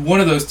 look at it. One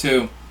of those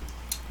two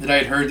that I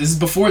had heard. This is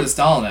before the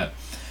Stalinet.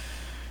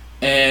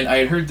 And I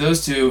had heard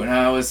those two, and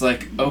I was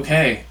like,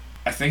 okay,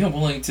 I think I'm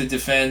willing to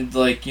defend,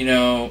 like,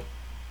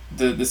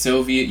 the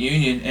Soviet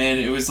Union. And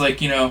it was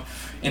like,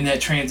 in that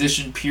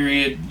transition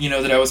period,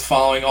 that I was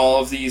following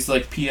all of these,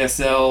 like,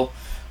 PSL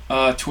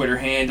Twitter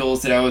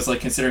handles that I was, like,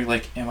 considering,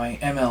 like, am I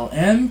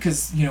MLM?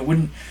 Because,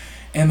 wouldn't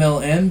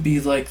MLM be,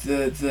 like,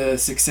 the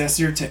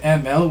successor to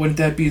ML? Wouldn't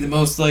that be the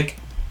most, like,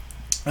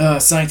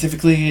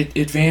 scientifically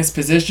advanced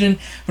position?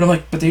 But I'm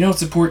like, but they don't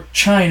support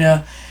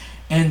China,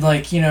 and,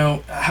 like,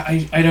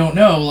 I don't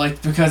know,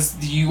 like, because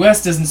the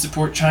U.S. doesn't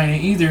support China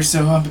either,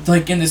 so I'm,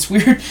 like, in this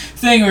weird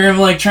thing where I'm,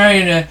 like,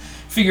 trying to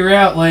figure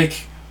out, like,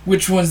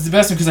 which one's the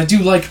best one, because I do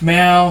like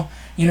Mao,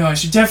 I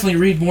should definitely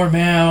read more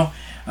Mao,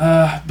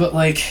 but,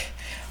 like,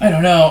 I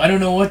don't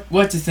know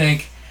what to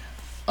think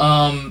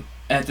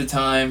at the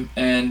time.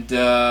 And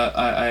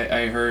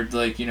I heard,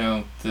 like,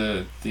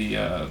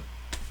 the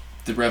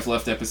Rev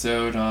Left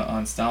episode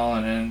on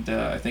Stalin, and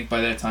I think by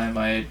that time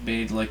I had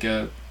made, like,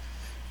 a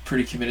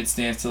pretty committed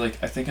stance to,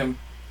 like, I think I'm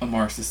a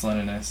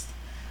Marxist-Leninist,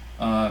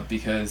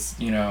 because,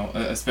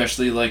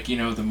 especially, like,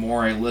 the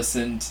more I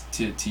listened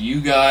to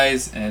you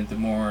guys and the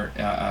more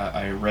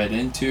I read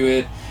into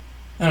it,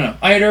 I don't know.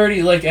 I had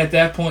already, like, at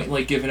that point,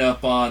 like, given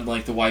up on,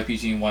 like, the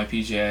YPG and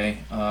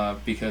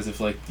YPJ because of,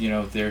 like,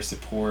 their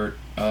support.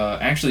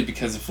 Actually,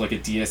 because of, like, a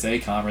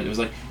DSA comrade that was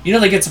like,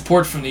 they get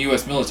support from the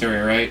U.S. military,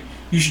 right?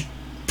 You should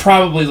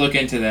probably look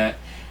into that.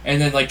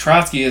 And then, like,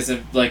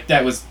 Trotskyism, like,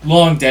 that was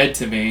long dead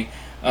to me.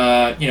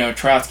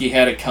 Trotsky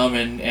had it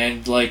coming,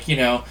 and like,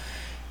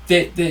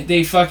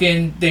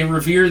 they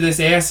revere this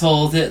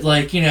asshole that,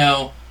 like,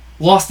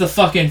 lost the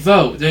fucking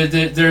vote.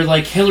 They're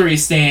like Hillary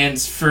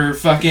stands for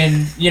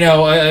fucking,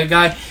 a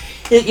guy.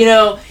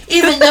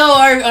 Even though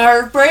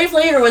our brave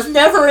leader was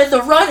never in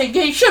the running,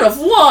 he should have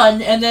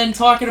won. And then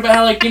talking about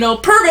how, like,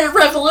 permanent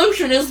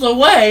revolution is the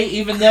way,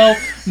 even though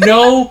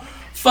no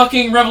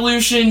fucking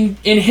revolution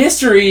in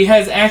history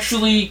has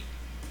actually,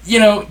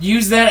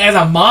 used that as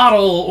a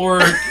model,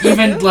 or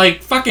even,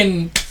 like,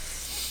 fucking...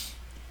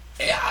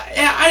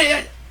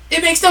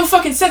 It makes no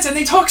fucking sense, and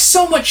they talk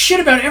so much shit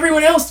about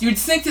everyone else. You'd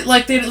think that,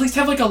 like, they'd at least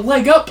have, like, a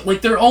leg up.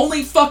 Like, their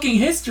only fucking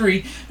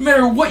history, no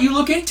matter what you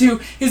look into,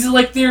 is that,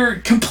 like,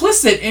 they're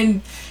complicit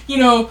in,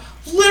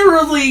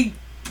 literally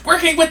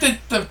working with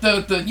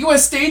the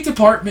U.S. State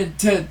Department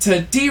to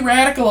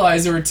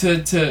de-radicalize, or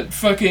to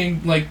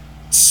fucking, like,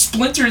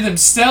 splinter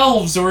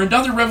themselves or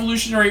another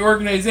revolutionary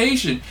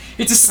organization.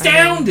 It's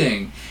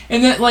astounding.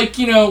 And that, like,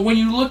 when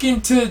you look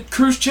into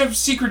Khrushchev's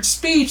secret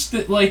speech,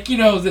 that, like,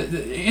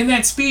 in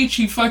that speech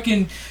he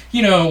fucking,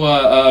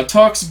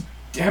 talks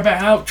about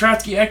how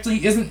Trotsky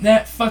actually isn't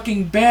that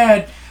fucking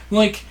bad.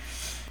 Like,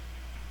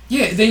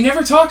 yeah, they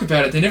never talk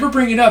about it. They never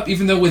bring it up,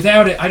 even though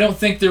without it, I don't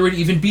think there would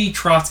even be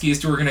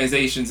Trotskyist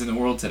organizations in the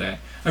world today.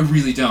 I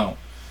really don't.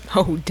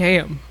 Oh,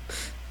 damn.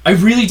 I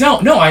really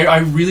don't. No, I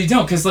really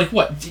don't. Because, like,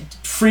 what?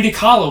 Frida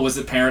Kahlo was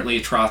apparently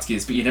a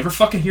Trotskyist, but you never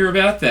fucking hear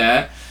about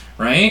that,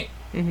 right?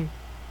 Mm-hmm.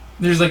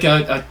 There's, like,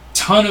 a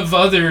ton of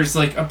others,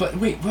 like, but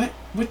wait,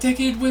 what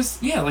decade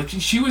was, like,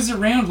 she was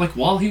around, like,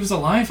 while he was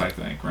alive, I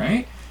think,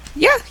 right?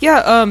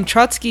 Yeah,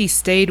 Trotsky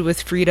stayed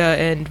with Frida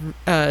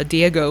and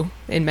Diego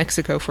in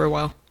Mexico for a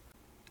while.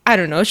 I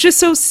don't know, it's just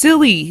so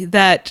silly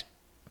that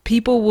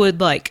people would,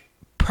 like,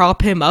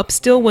 prop him up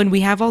still when we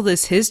have all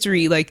this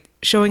history, like,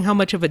 showing how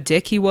much of a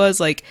dick he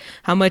was, like,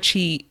 how much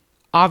he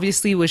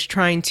obviously was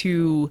trying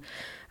to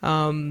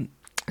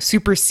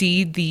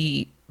supersede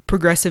the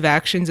progressive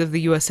actions of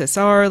the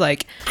USSR.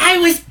 Like, I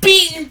was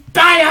beaten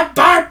by a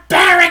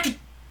barbaric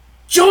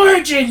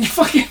Georgian.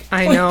 Fucking.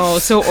 I know,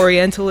 so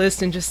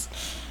Orientalist and just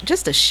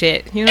a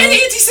shit, And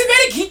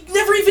anti-Semitic. He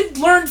never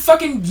even learned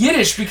fucking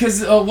Yiddish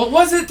because what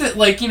was it that,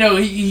 like,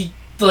 he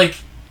like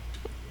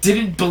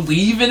didn't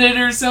believe in it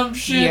or some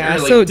shit, yeah, or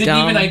like so didn't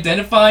dumb. even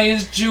identify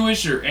as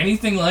Jewish or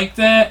anything like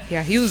that.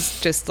 Yeah, he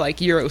was just like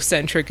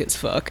Eurocentric as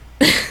fuck.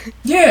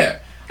 Yeah.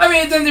 I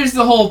mean, then there's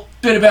the whole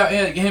bit about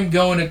him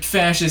going to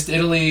fascist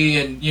Italy,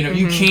 and,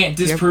 you can't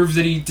disprove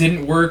that he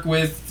didn't work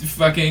with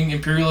fucking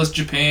imperialist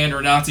Japan or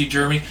Nazi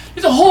Germany.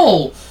 There's a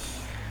whole...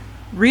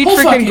 Read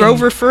freaking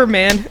Grover Furr,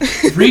 man.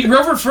 Read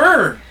Grover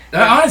Furr.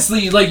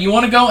 Honestly, like, you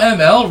want to go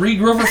ML? Read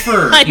Grover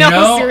Furr. I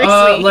know,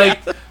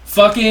 seriously.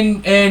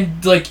 Fucking,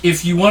 and, like,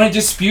 if you want to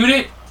dispute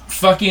it,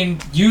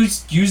 fucking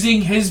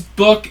using his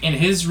book and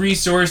his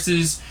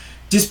resources,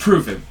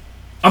 disprove him.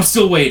 I'm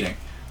still waiting.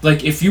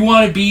 Like, if you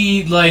want to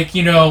be, like,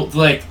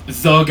 like,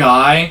 the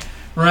guy,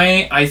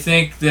 right? I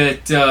think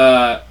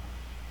that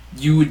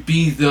you would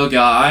be the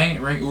guy,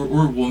 right?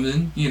 Or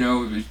woman,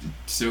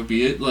 so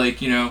be it.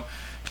 Like,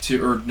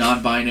 or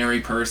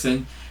non-binary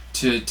person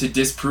to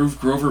disprove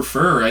Grover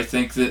Furr. I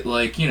think that,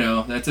 like,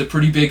 that's a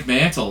pretty big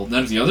mantle.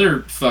 None of the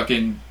other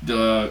fucking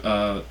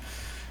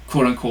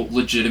quote-unquote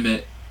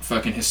legitimate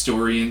fucking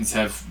historians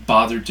have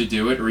bothered to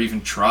do it or even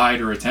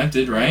tried or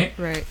attempted, right?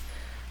 Right.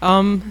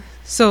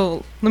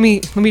 So let me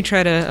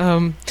try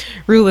to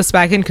reel this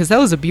back in, because that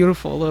was a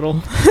beautiful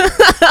little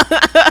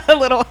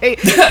little hate.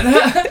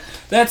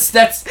 That's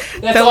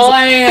all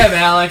I am,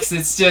 Alex.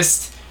 It's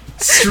just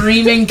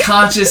streaming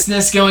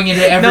consciousness going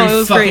into every no, it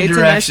was fucking great. It's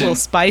direction. a nice little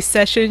spice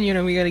session.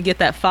 We gotta get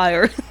that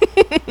fire.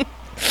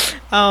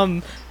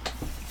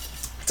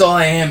 That's all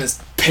I am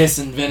is piss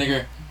and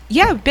vinegar.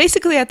 Yeah,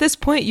 basically at this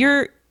point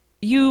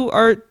you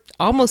are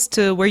almost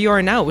to where you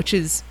are now, which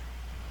is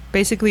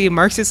basically a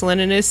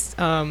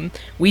Marxist-Leninist.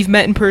 We've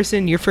met in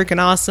person. You're freaking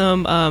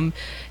awesome.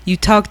 You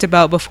talked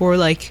about before,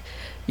 like,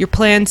 your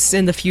plans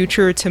in the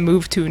future to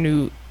move to a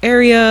new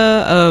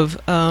area of...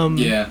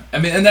 Yeah, I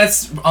mean, and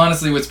that's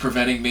honestly what's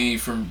preventing me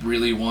from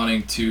really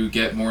wanting to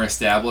get more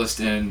established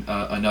in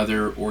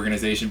another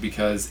organization,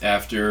 because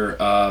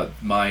after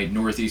my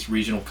Northeast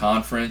Regional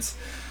Conference,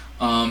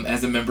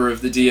 as a member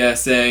of the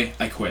DSA,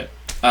 I quit.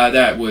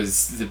 That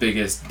was the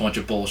biggest bunch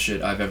of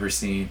bullshit I've ever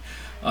seen.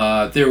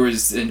 There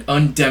was an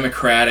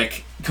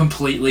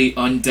completely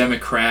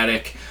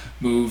undemocratic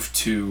move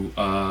to,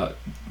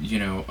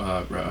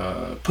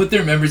 put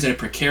their members in a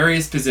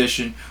precarious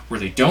position where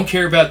they don't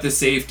care about the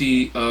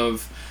safety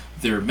of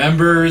their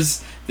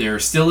members. There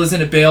still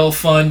isn't a bail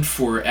fund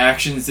for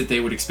actions that they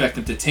would expect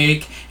them to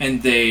take,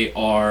 and they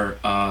are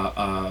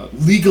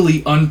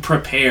legally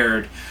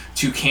unprepared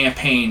to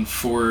campaign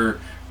for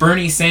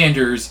Bernie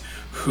Sanders,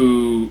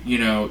 who,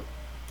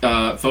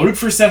 voted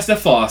for Sesta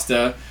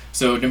Fosta.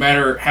 So no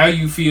matter how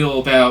you feel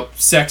about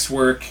sex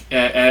work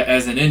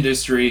as an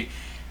industry,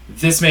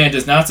 this man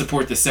does not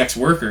support the sex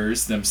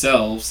workers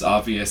themselves,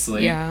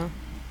 obviously. Yeah.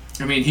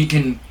 I mean, he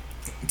can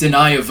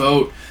deny a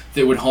vote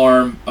that would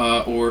harm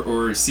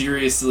or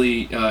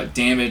seriously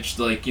damage,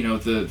 like,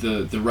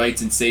 the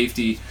rights and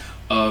safety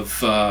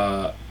of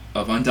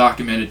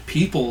undocumented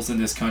peoples in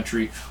this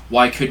country,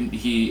 why couldn't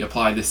he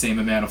apply the same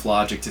amount of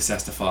logic to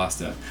Sesta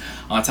Fosta?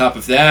 On top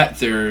of that,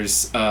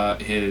 there's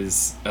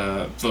his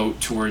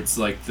vote towards,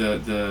 like,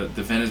 the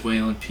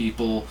Venezuelan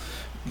people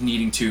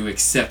needing to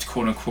accept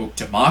quote-unquote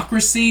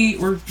democracy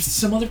or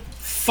some other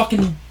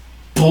fucking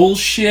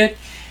bullshit.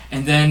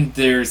 And then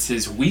there's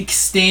his weak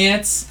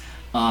stance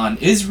on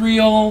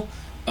Israel,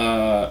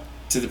 to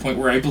the point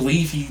where I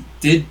believe he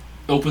did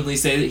openly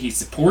say that he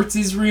supports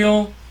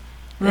Israel.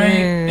 Right?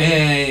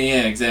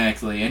 Yeah,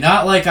 exactly. And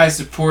not like I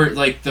support,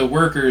 like, the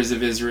workers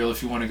of Israel,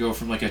 if you want to go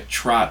from, like, a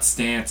trot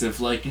stance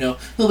of, like, well,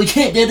 we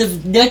can't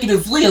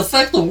negatively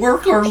affect the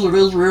workers of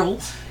Israel.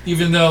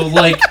 Even though,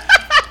 like,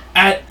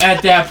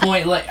 at that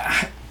point, like,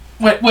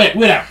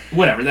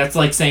 whatever. That's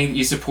like saying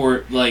you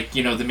support, like,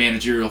 the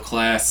managerial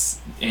class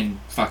in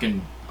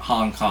fucking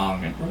Hong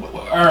Kong,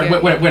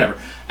 whatever.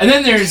 And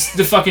then there's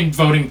the fucking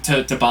voting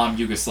to bomb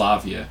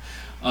Yugoslavia,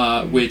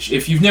 which,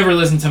 if you've never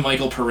listened to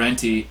Michael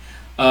Parenti,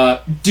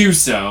 do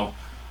so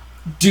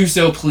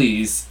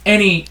please.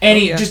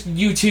 Just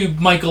YouTube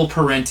Michael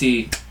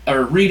Parenti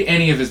or read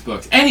any of his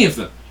books, any of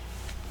them.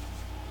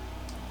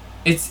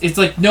 It's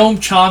like Noam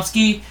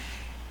Chomsky,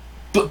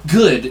 but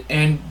good,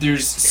 and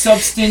there's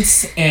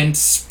substance and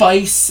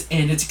spice,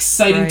 and it's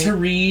exciting to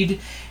read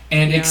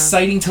and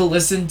exciting to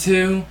listen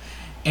to,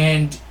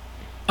 and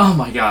oh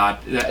my god,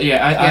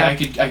 I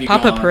could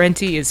Papa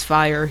Parenti is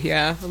fire.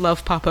 I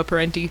love Papa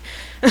Parenti.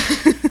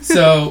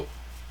 So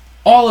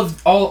all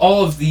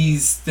of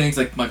these things,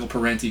 like Michael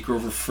Parenti,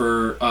 Grover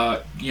Furr,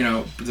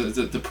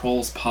 the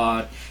Proles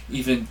Pod,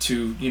 even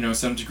to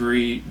some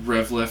degree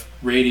Rev Left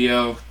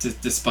Radio,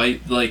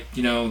 despite, like,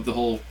 the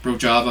whole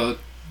Rojava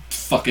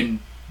fucking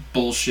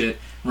bullshit,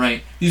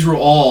 right? These were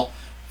all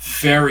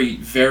very,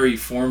 very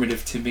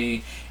formative to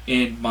me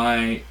in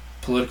my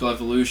political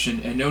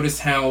evolution. And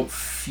notice how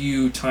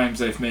few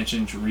times I've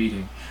mentioned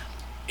reading.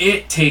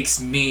 It takes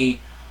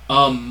me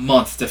a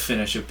month to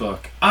finish a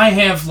book. I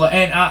have,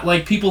 and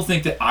like, people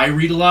think that I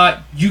read a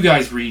lot. You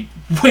guys read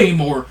way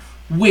more,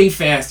 way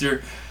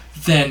faster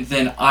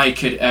than I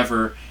could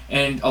ever.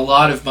 And a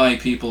lot of my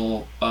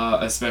people,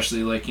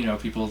 especially, like,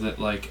 people that,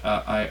 like,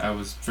 I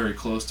was very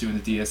close to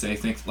in the DSA,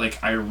 think, like,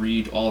 I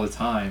read all the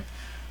time.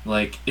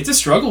 Like, it's a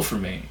struggle for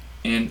me.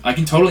 And I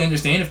can totally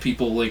understand if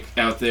people, like,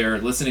 out there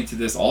listening to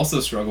this also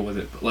struggle with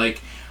it. But,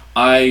 like,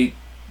 I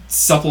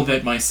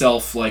supplement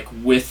myself, like,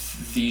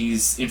 with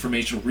these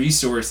informational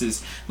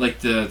resources,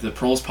 like the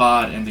Proles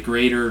Pod and the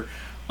Greater,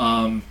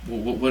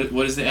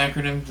 what is the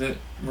acronym that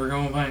we're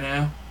going by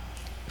now?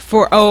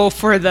 For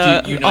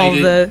the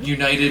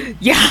United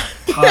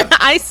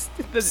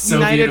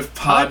Soviet of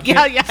Podcast.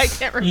 Yeah, I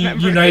can't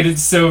remember. United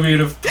Soviet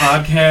of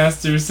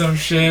Podcast or some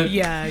shit.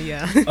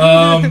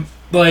 Yeah.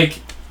 Like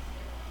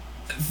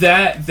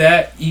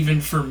that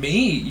even for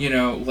me,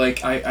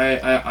 like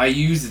I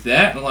use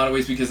that in a lot of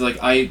ways because, like,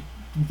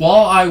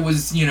 while I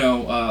was,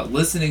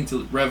 listening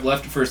to Rev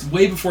Left at first,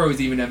 way before I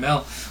was even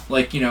ML,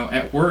 like,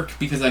 at work,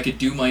 because I could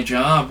do my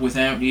job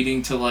without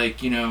needing to,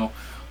 like,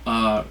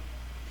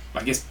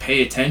 I guess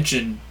pay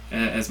attention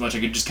as much. I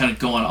could just kind of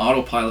go on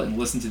autopilot and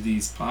listen to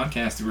these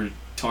podcasts that were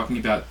talking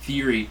about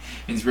theory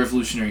and these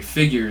revolutionary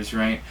figures,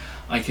 right?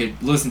 I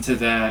could listen to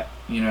that,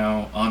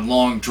 on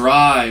long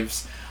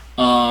drives.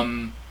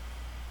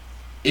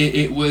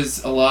 It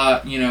was a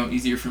lot,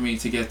 easier for me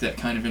to get that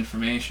kind of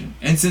information.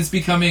 And since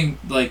becoming,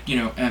 like,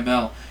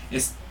 ML,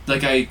 it's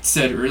like I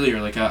said earlier,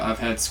 like, I've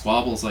had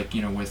squabbles, like,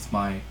 with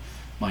my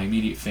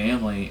immediate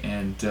family,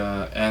 and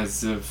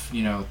as of,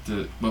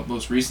 the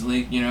most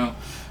recently,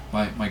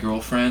 my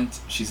girlfriend,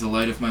 she's the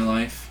light of my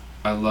life.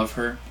 I love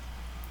her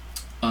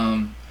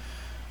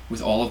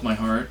with all of my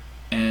heart.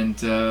 And,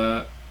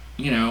 I,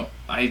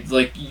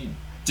 like,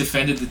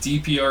 defended the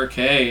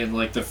DPRK in,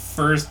 like, the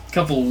first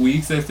couple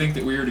weeks, I think,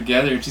 that we were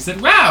together. And she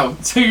said, wow,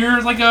 so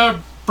you're, like,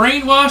 a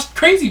brainwashed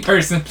crazy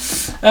person.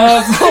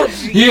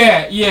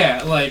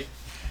 Yeah, like,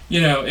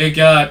 it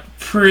got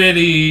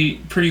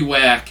pretty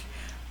whack.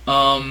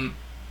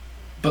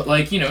 But,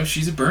 like,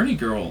 she's a Bernie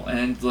girl,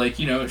 and, like,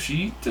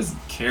 she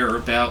doesn't care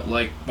about,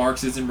 like,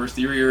 Marxism or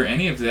theory or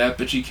any of that,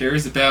 but she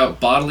cares about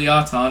bodily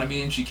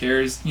autonomy, and she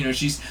cares,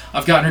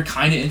 I've gotten her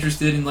kind of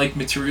interested in, like,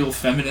 material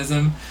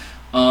feminism,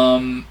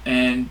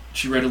 and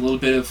she read a little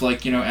bit of,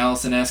 like,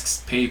 Alison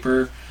Eske's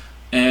paper,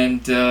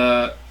 and,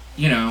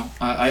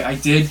 I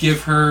did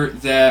give her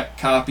that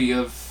copy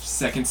of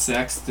Second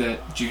Sex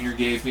that Junior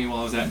gave me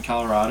while I was out in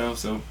Colorado,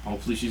 so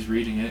hopefully she's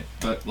reading it,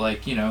 but,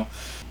 like,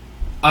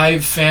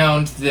 I've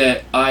found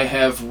that I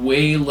have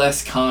way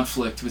less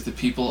conflict with the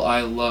people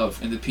I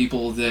love and the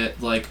people that,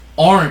 like,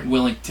 aren't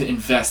willing to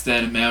invest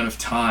that amount of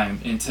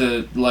time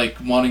into, like,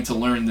 wanting to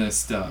learn this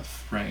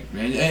stuff, right?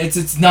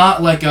 It's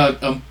not like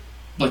a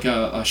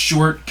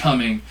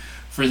shortcoming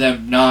for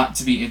them not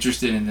to be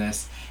interested in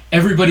this.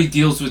 Everybody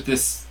deals with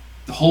this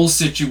whole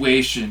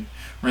situation,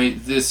 right?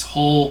 This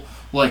whole,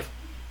 like,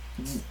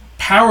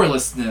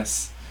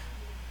 powerlessness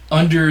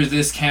under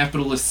this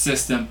capitalist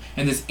system,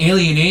 and this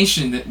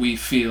alienation that we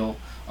feel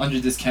under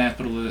this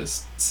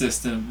capitalist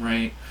system,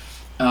 right?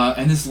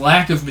 And this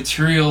lack of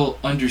material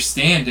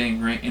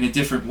understanding, right, in a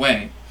different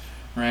way,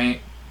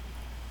 right?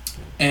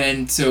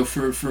 And so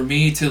for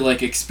me to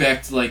like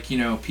expect like, you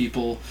know,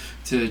 people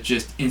to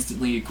just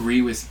instantly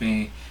agree with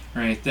me,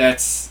 right,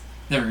 that's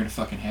never gonna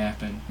fucking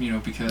happen, you know,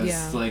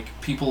 because like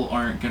people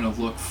aren't gonna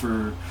look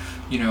for,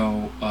 you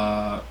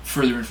know,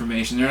 further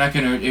information. They're not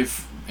gonna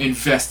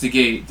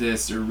investigate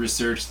this or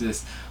research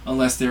this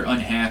unless they're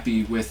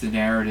unhappy with the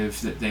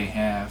narrative that they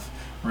have,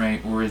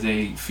 right? Or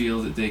they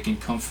feel that they can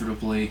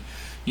comfortably,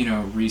 you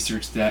know,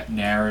 research that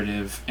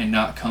narrative and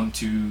not come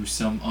to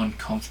some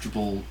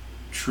uncomfortable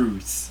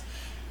truths,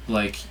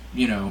 like,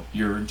 you know,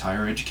 your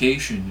entire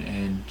education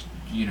and,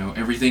 you know,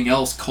 everything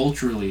else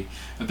culturally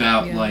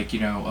about like, you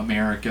know,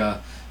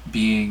 America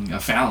being a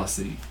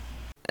fallacy.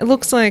 It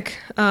looks like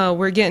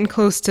we're getting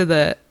close to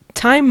the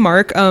time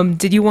mark.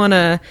 Did you want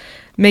to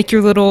make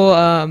your little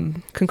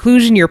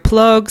conclusion, your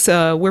plugs,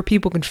 where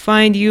people can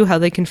find you, how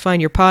they can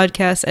find your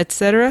podcast,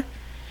 etc.?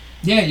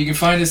 Yeah, you can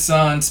find us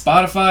on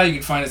Spotify, you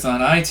can find us on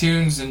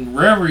iTunes, and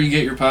wherever you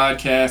get your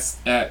podcasts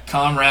at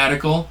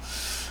Comradical.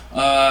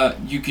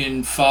 You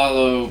can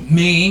follow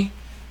me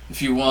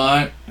if you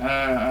want.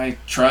 I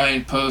try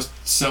and post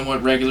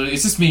somewhat regularly.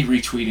 It's just me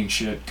retweeting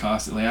shit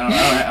constantly.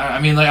 I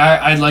mean, like,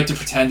 I'd like to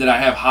pretend that I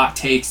have hot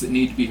takes that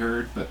need to be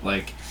heard, but,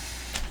 like,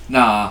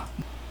 nah.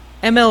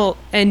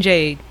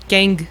 MLNJ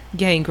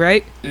gang,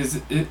 right? Is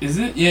it?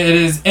 Yeah, it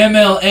is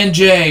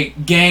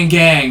MLNJ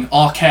gang,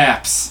 all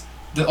caps.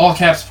 The all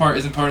caps part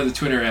isn't part of the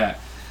Twitter at.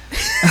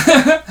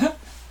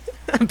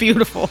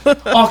 Beautiful.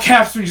 All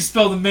caps when you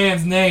spell the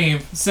man's name.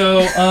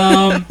 So,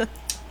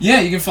 yeah,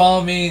 you can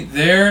follow me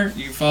there.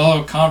 You can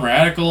follow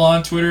Comradical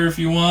on Twitter if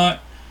you want.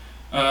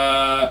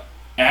 At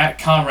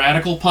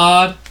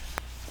ComradicalPod.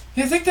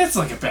 Yeah, I think that's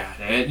like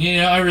about it. You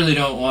know, I really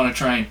don't want to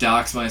try and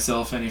dox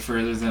myself any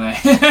further than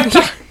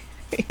I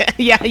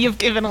Yeah, you've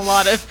given a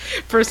lot of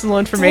personal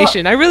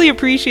information. I really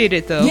appreciate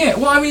it, though. Yeah,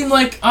 well, I mean,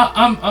 like,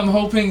 I'm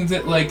hoping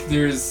that, like,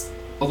 there's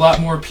a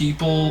lot more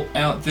people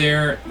out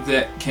there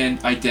that can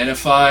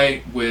identify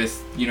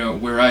with, you know,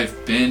 where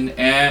I've been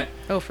at.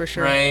 Oh, for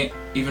sure. Right?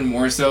 Even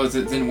more so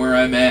than where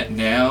I'm at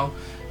now.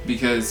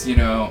 Because, you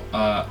know,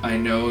 I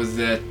know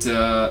that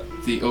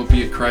the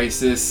opiate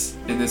crisis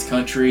in this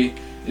country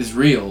is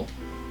real.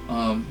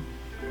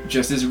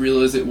 Just as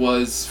real as it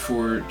was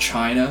for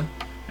China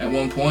at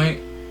one point.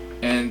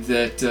 And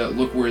that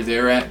look where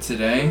they're at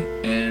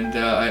today. And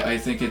I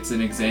think it's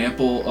an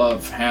example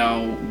of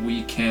how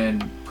we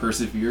can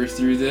persevere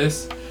through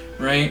this,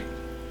 right?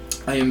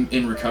 I am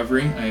in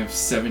recovery. I have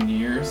 7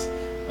 years.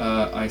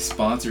 I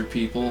sponsor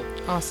people.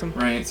 Awesome.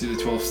 Right, through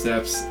the 12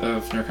 steps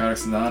of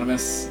Narcotics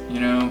Anonymous,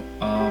 you know.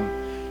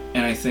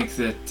 And I think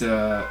that,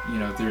 you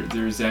know,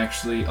 there's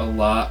actually a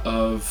lot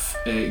of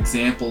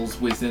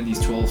examples within these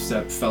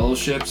 12-step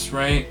fellowships,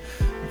 right?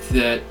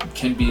 That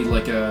can be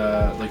like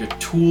a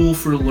tool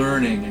for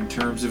learning in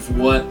terms of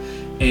what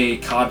a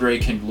cadre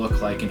can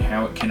look like and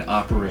how it can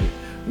operate,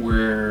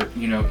 where,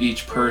 you know,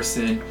 each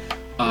person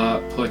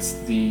puts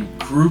the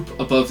group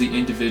above the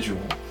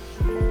individual.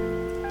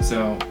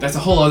 So that's a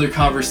whole other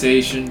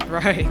conversation.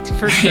 Right,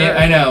 for sure.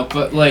 I know,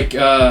 but like,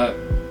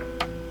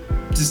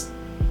 just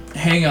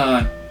hang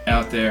on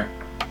out there.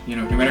 You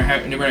know, no matter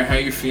how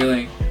you're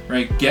feeling,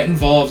 right? Get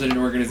involved in an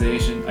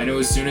organization. I know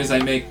as soon as I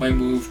make my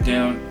move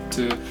down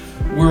to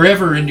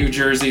wherever in New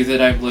Jersey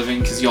that I'm living,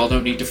 because y'all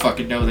don't need to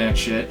fucking know that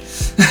shit.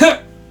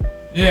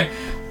 Yeah.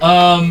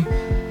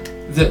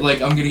 That,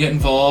 like, I'm gonna get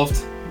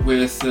involved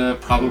with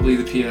probably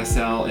the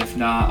PSL. If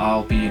not,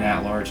 I'll be an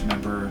at-large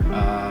member.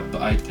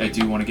 But I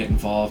do want to get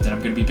involved, and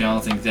I'm gonna be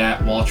balancing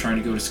that while trying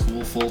to go to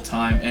school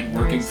full-time and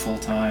working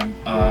full-time,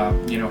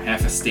 you know,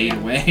 half a state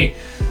away.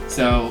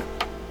 So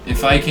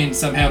if I can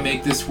somehow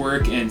make this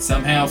work and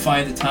somehow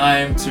find the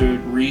time to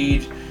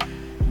read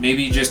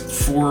maybe just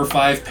 4 or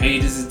 5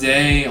 pages a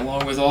day,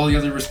 along with all the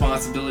other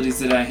responsibilities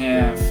that I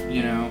have,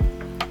 you know,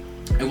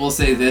 I will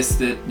say this,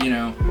 that, you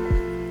know,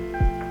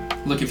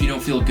 look, if you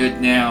don't feel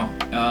good now,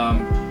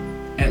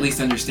 at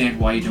least understand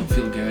why you don't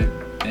feel good.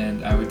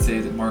 And I would say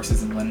that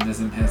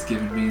Marxism-Leninism has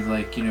given me,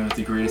 like, you know,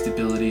 the greatest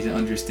ability to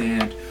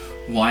understand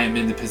why I'm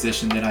in the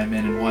position that I'm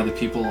in and why the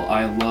people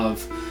I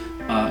love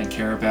and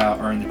care about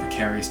are in the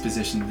precarious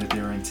position that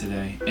they're in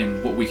today,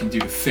 and what we can do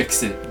to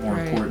fix it, more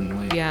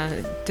importantly. Yeah,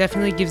 it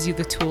definitely gives you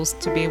the tools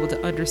to be able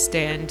to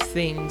understand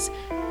things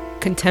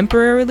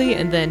contemporarily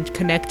and then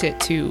connect it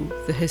to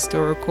the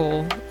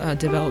historical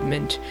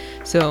development.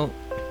 So,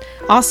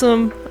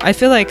 awesome. I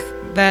feel like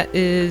that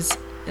is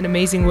an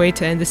amazing way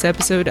to end this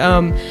episode.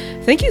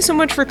 Thank you so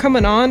much for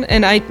coming on,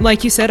 and I,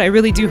 like you said, I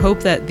really do hope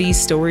that these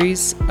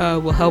stories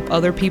will help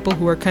other people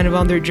who are kind of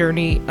on their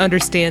journey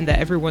understand that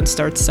everyone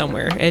starts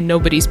somewhere and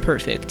nobody's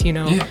perfect, you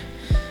know. Yeah.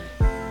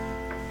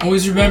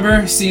 Always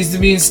remember, seize the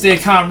means, stay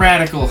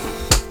comradical.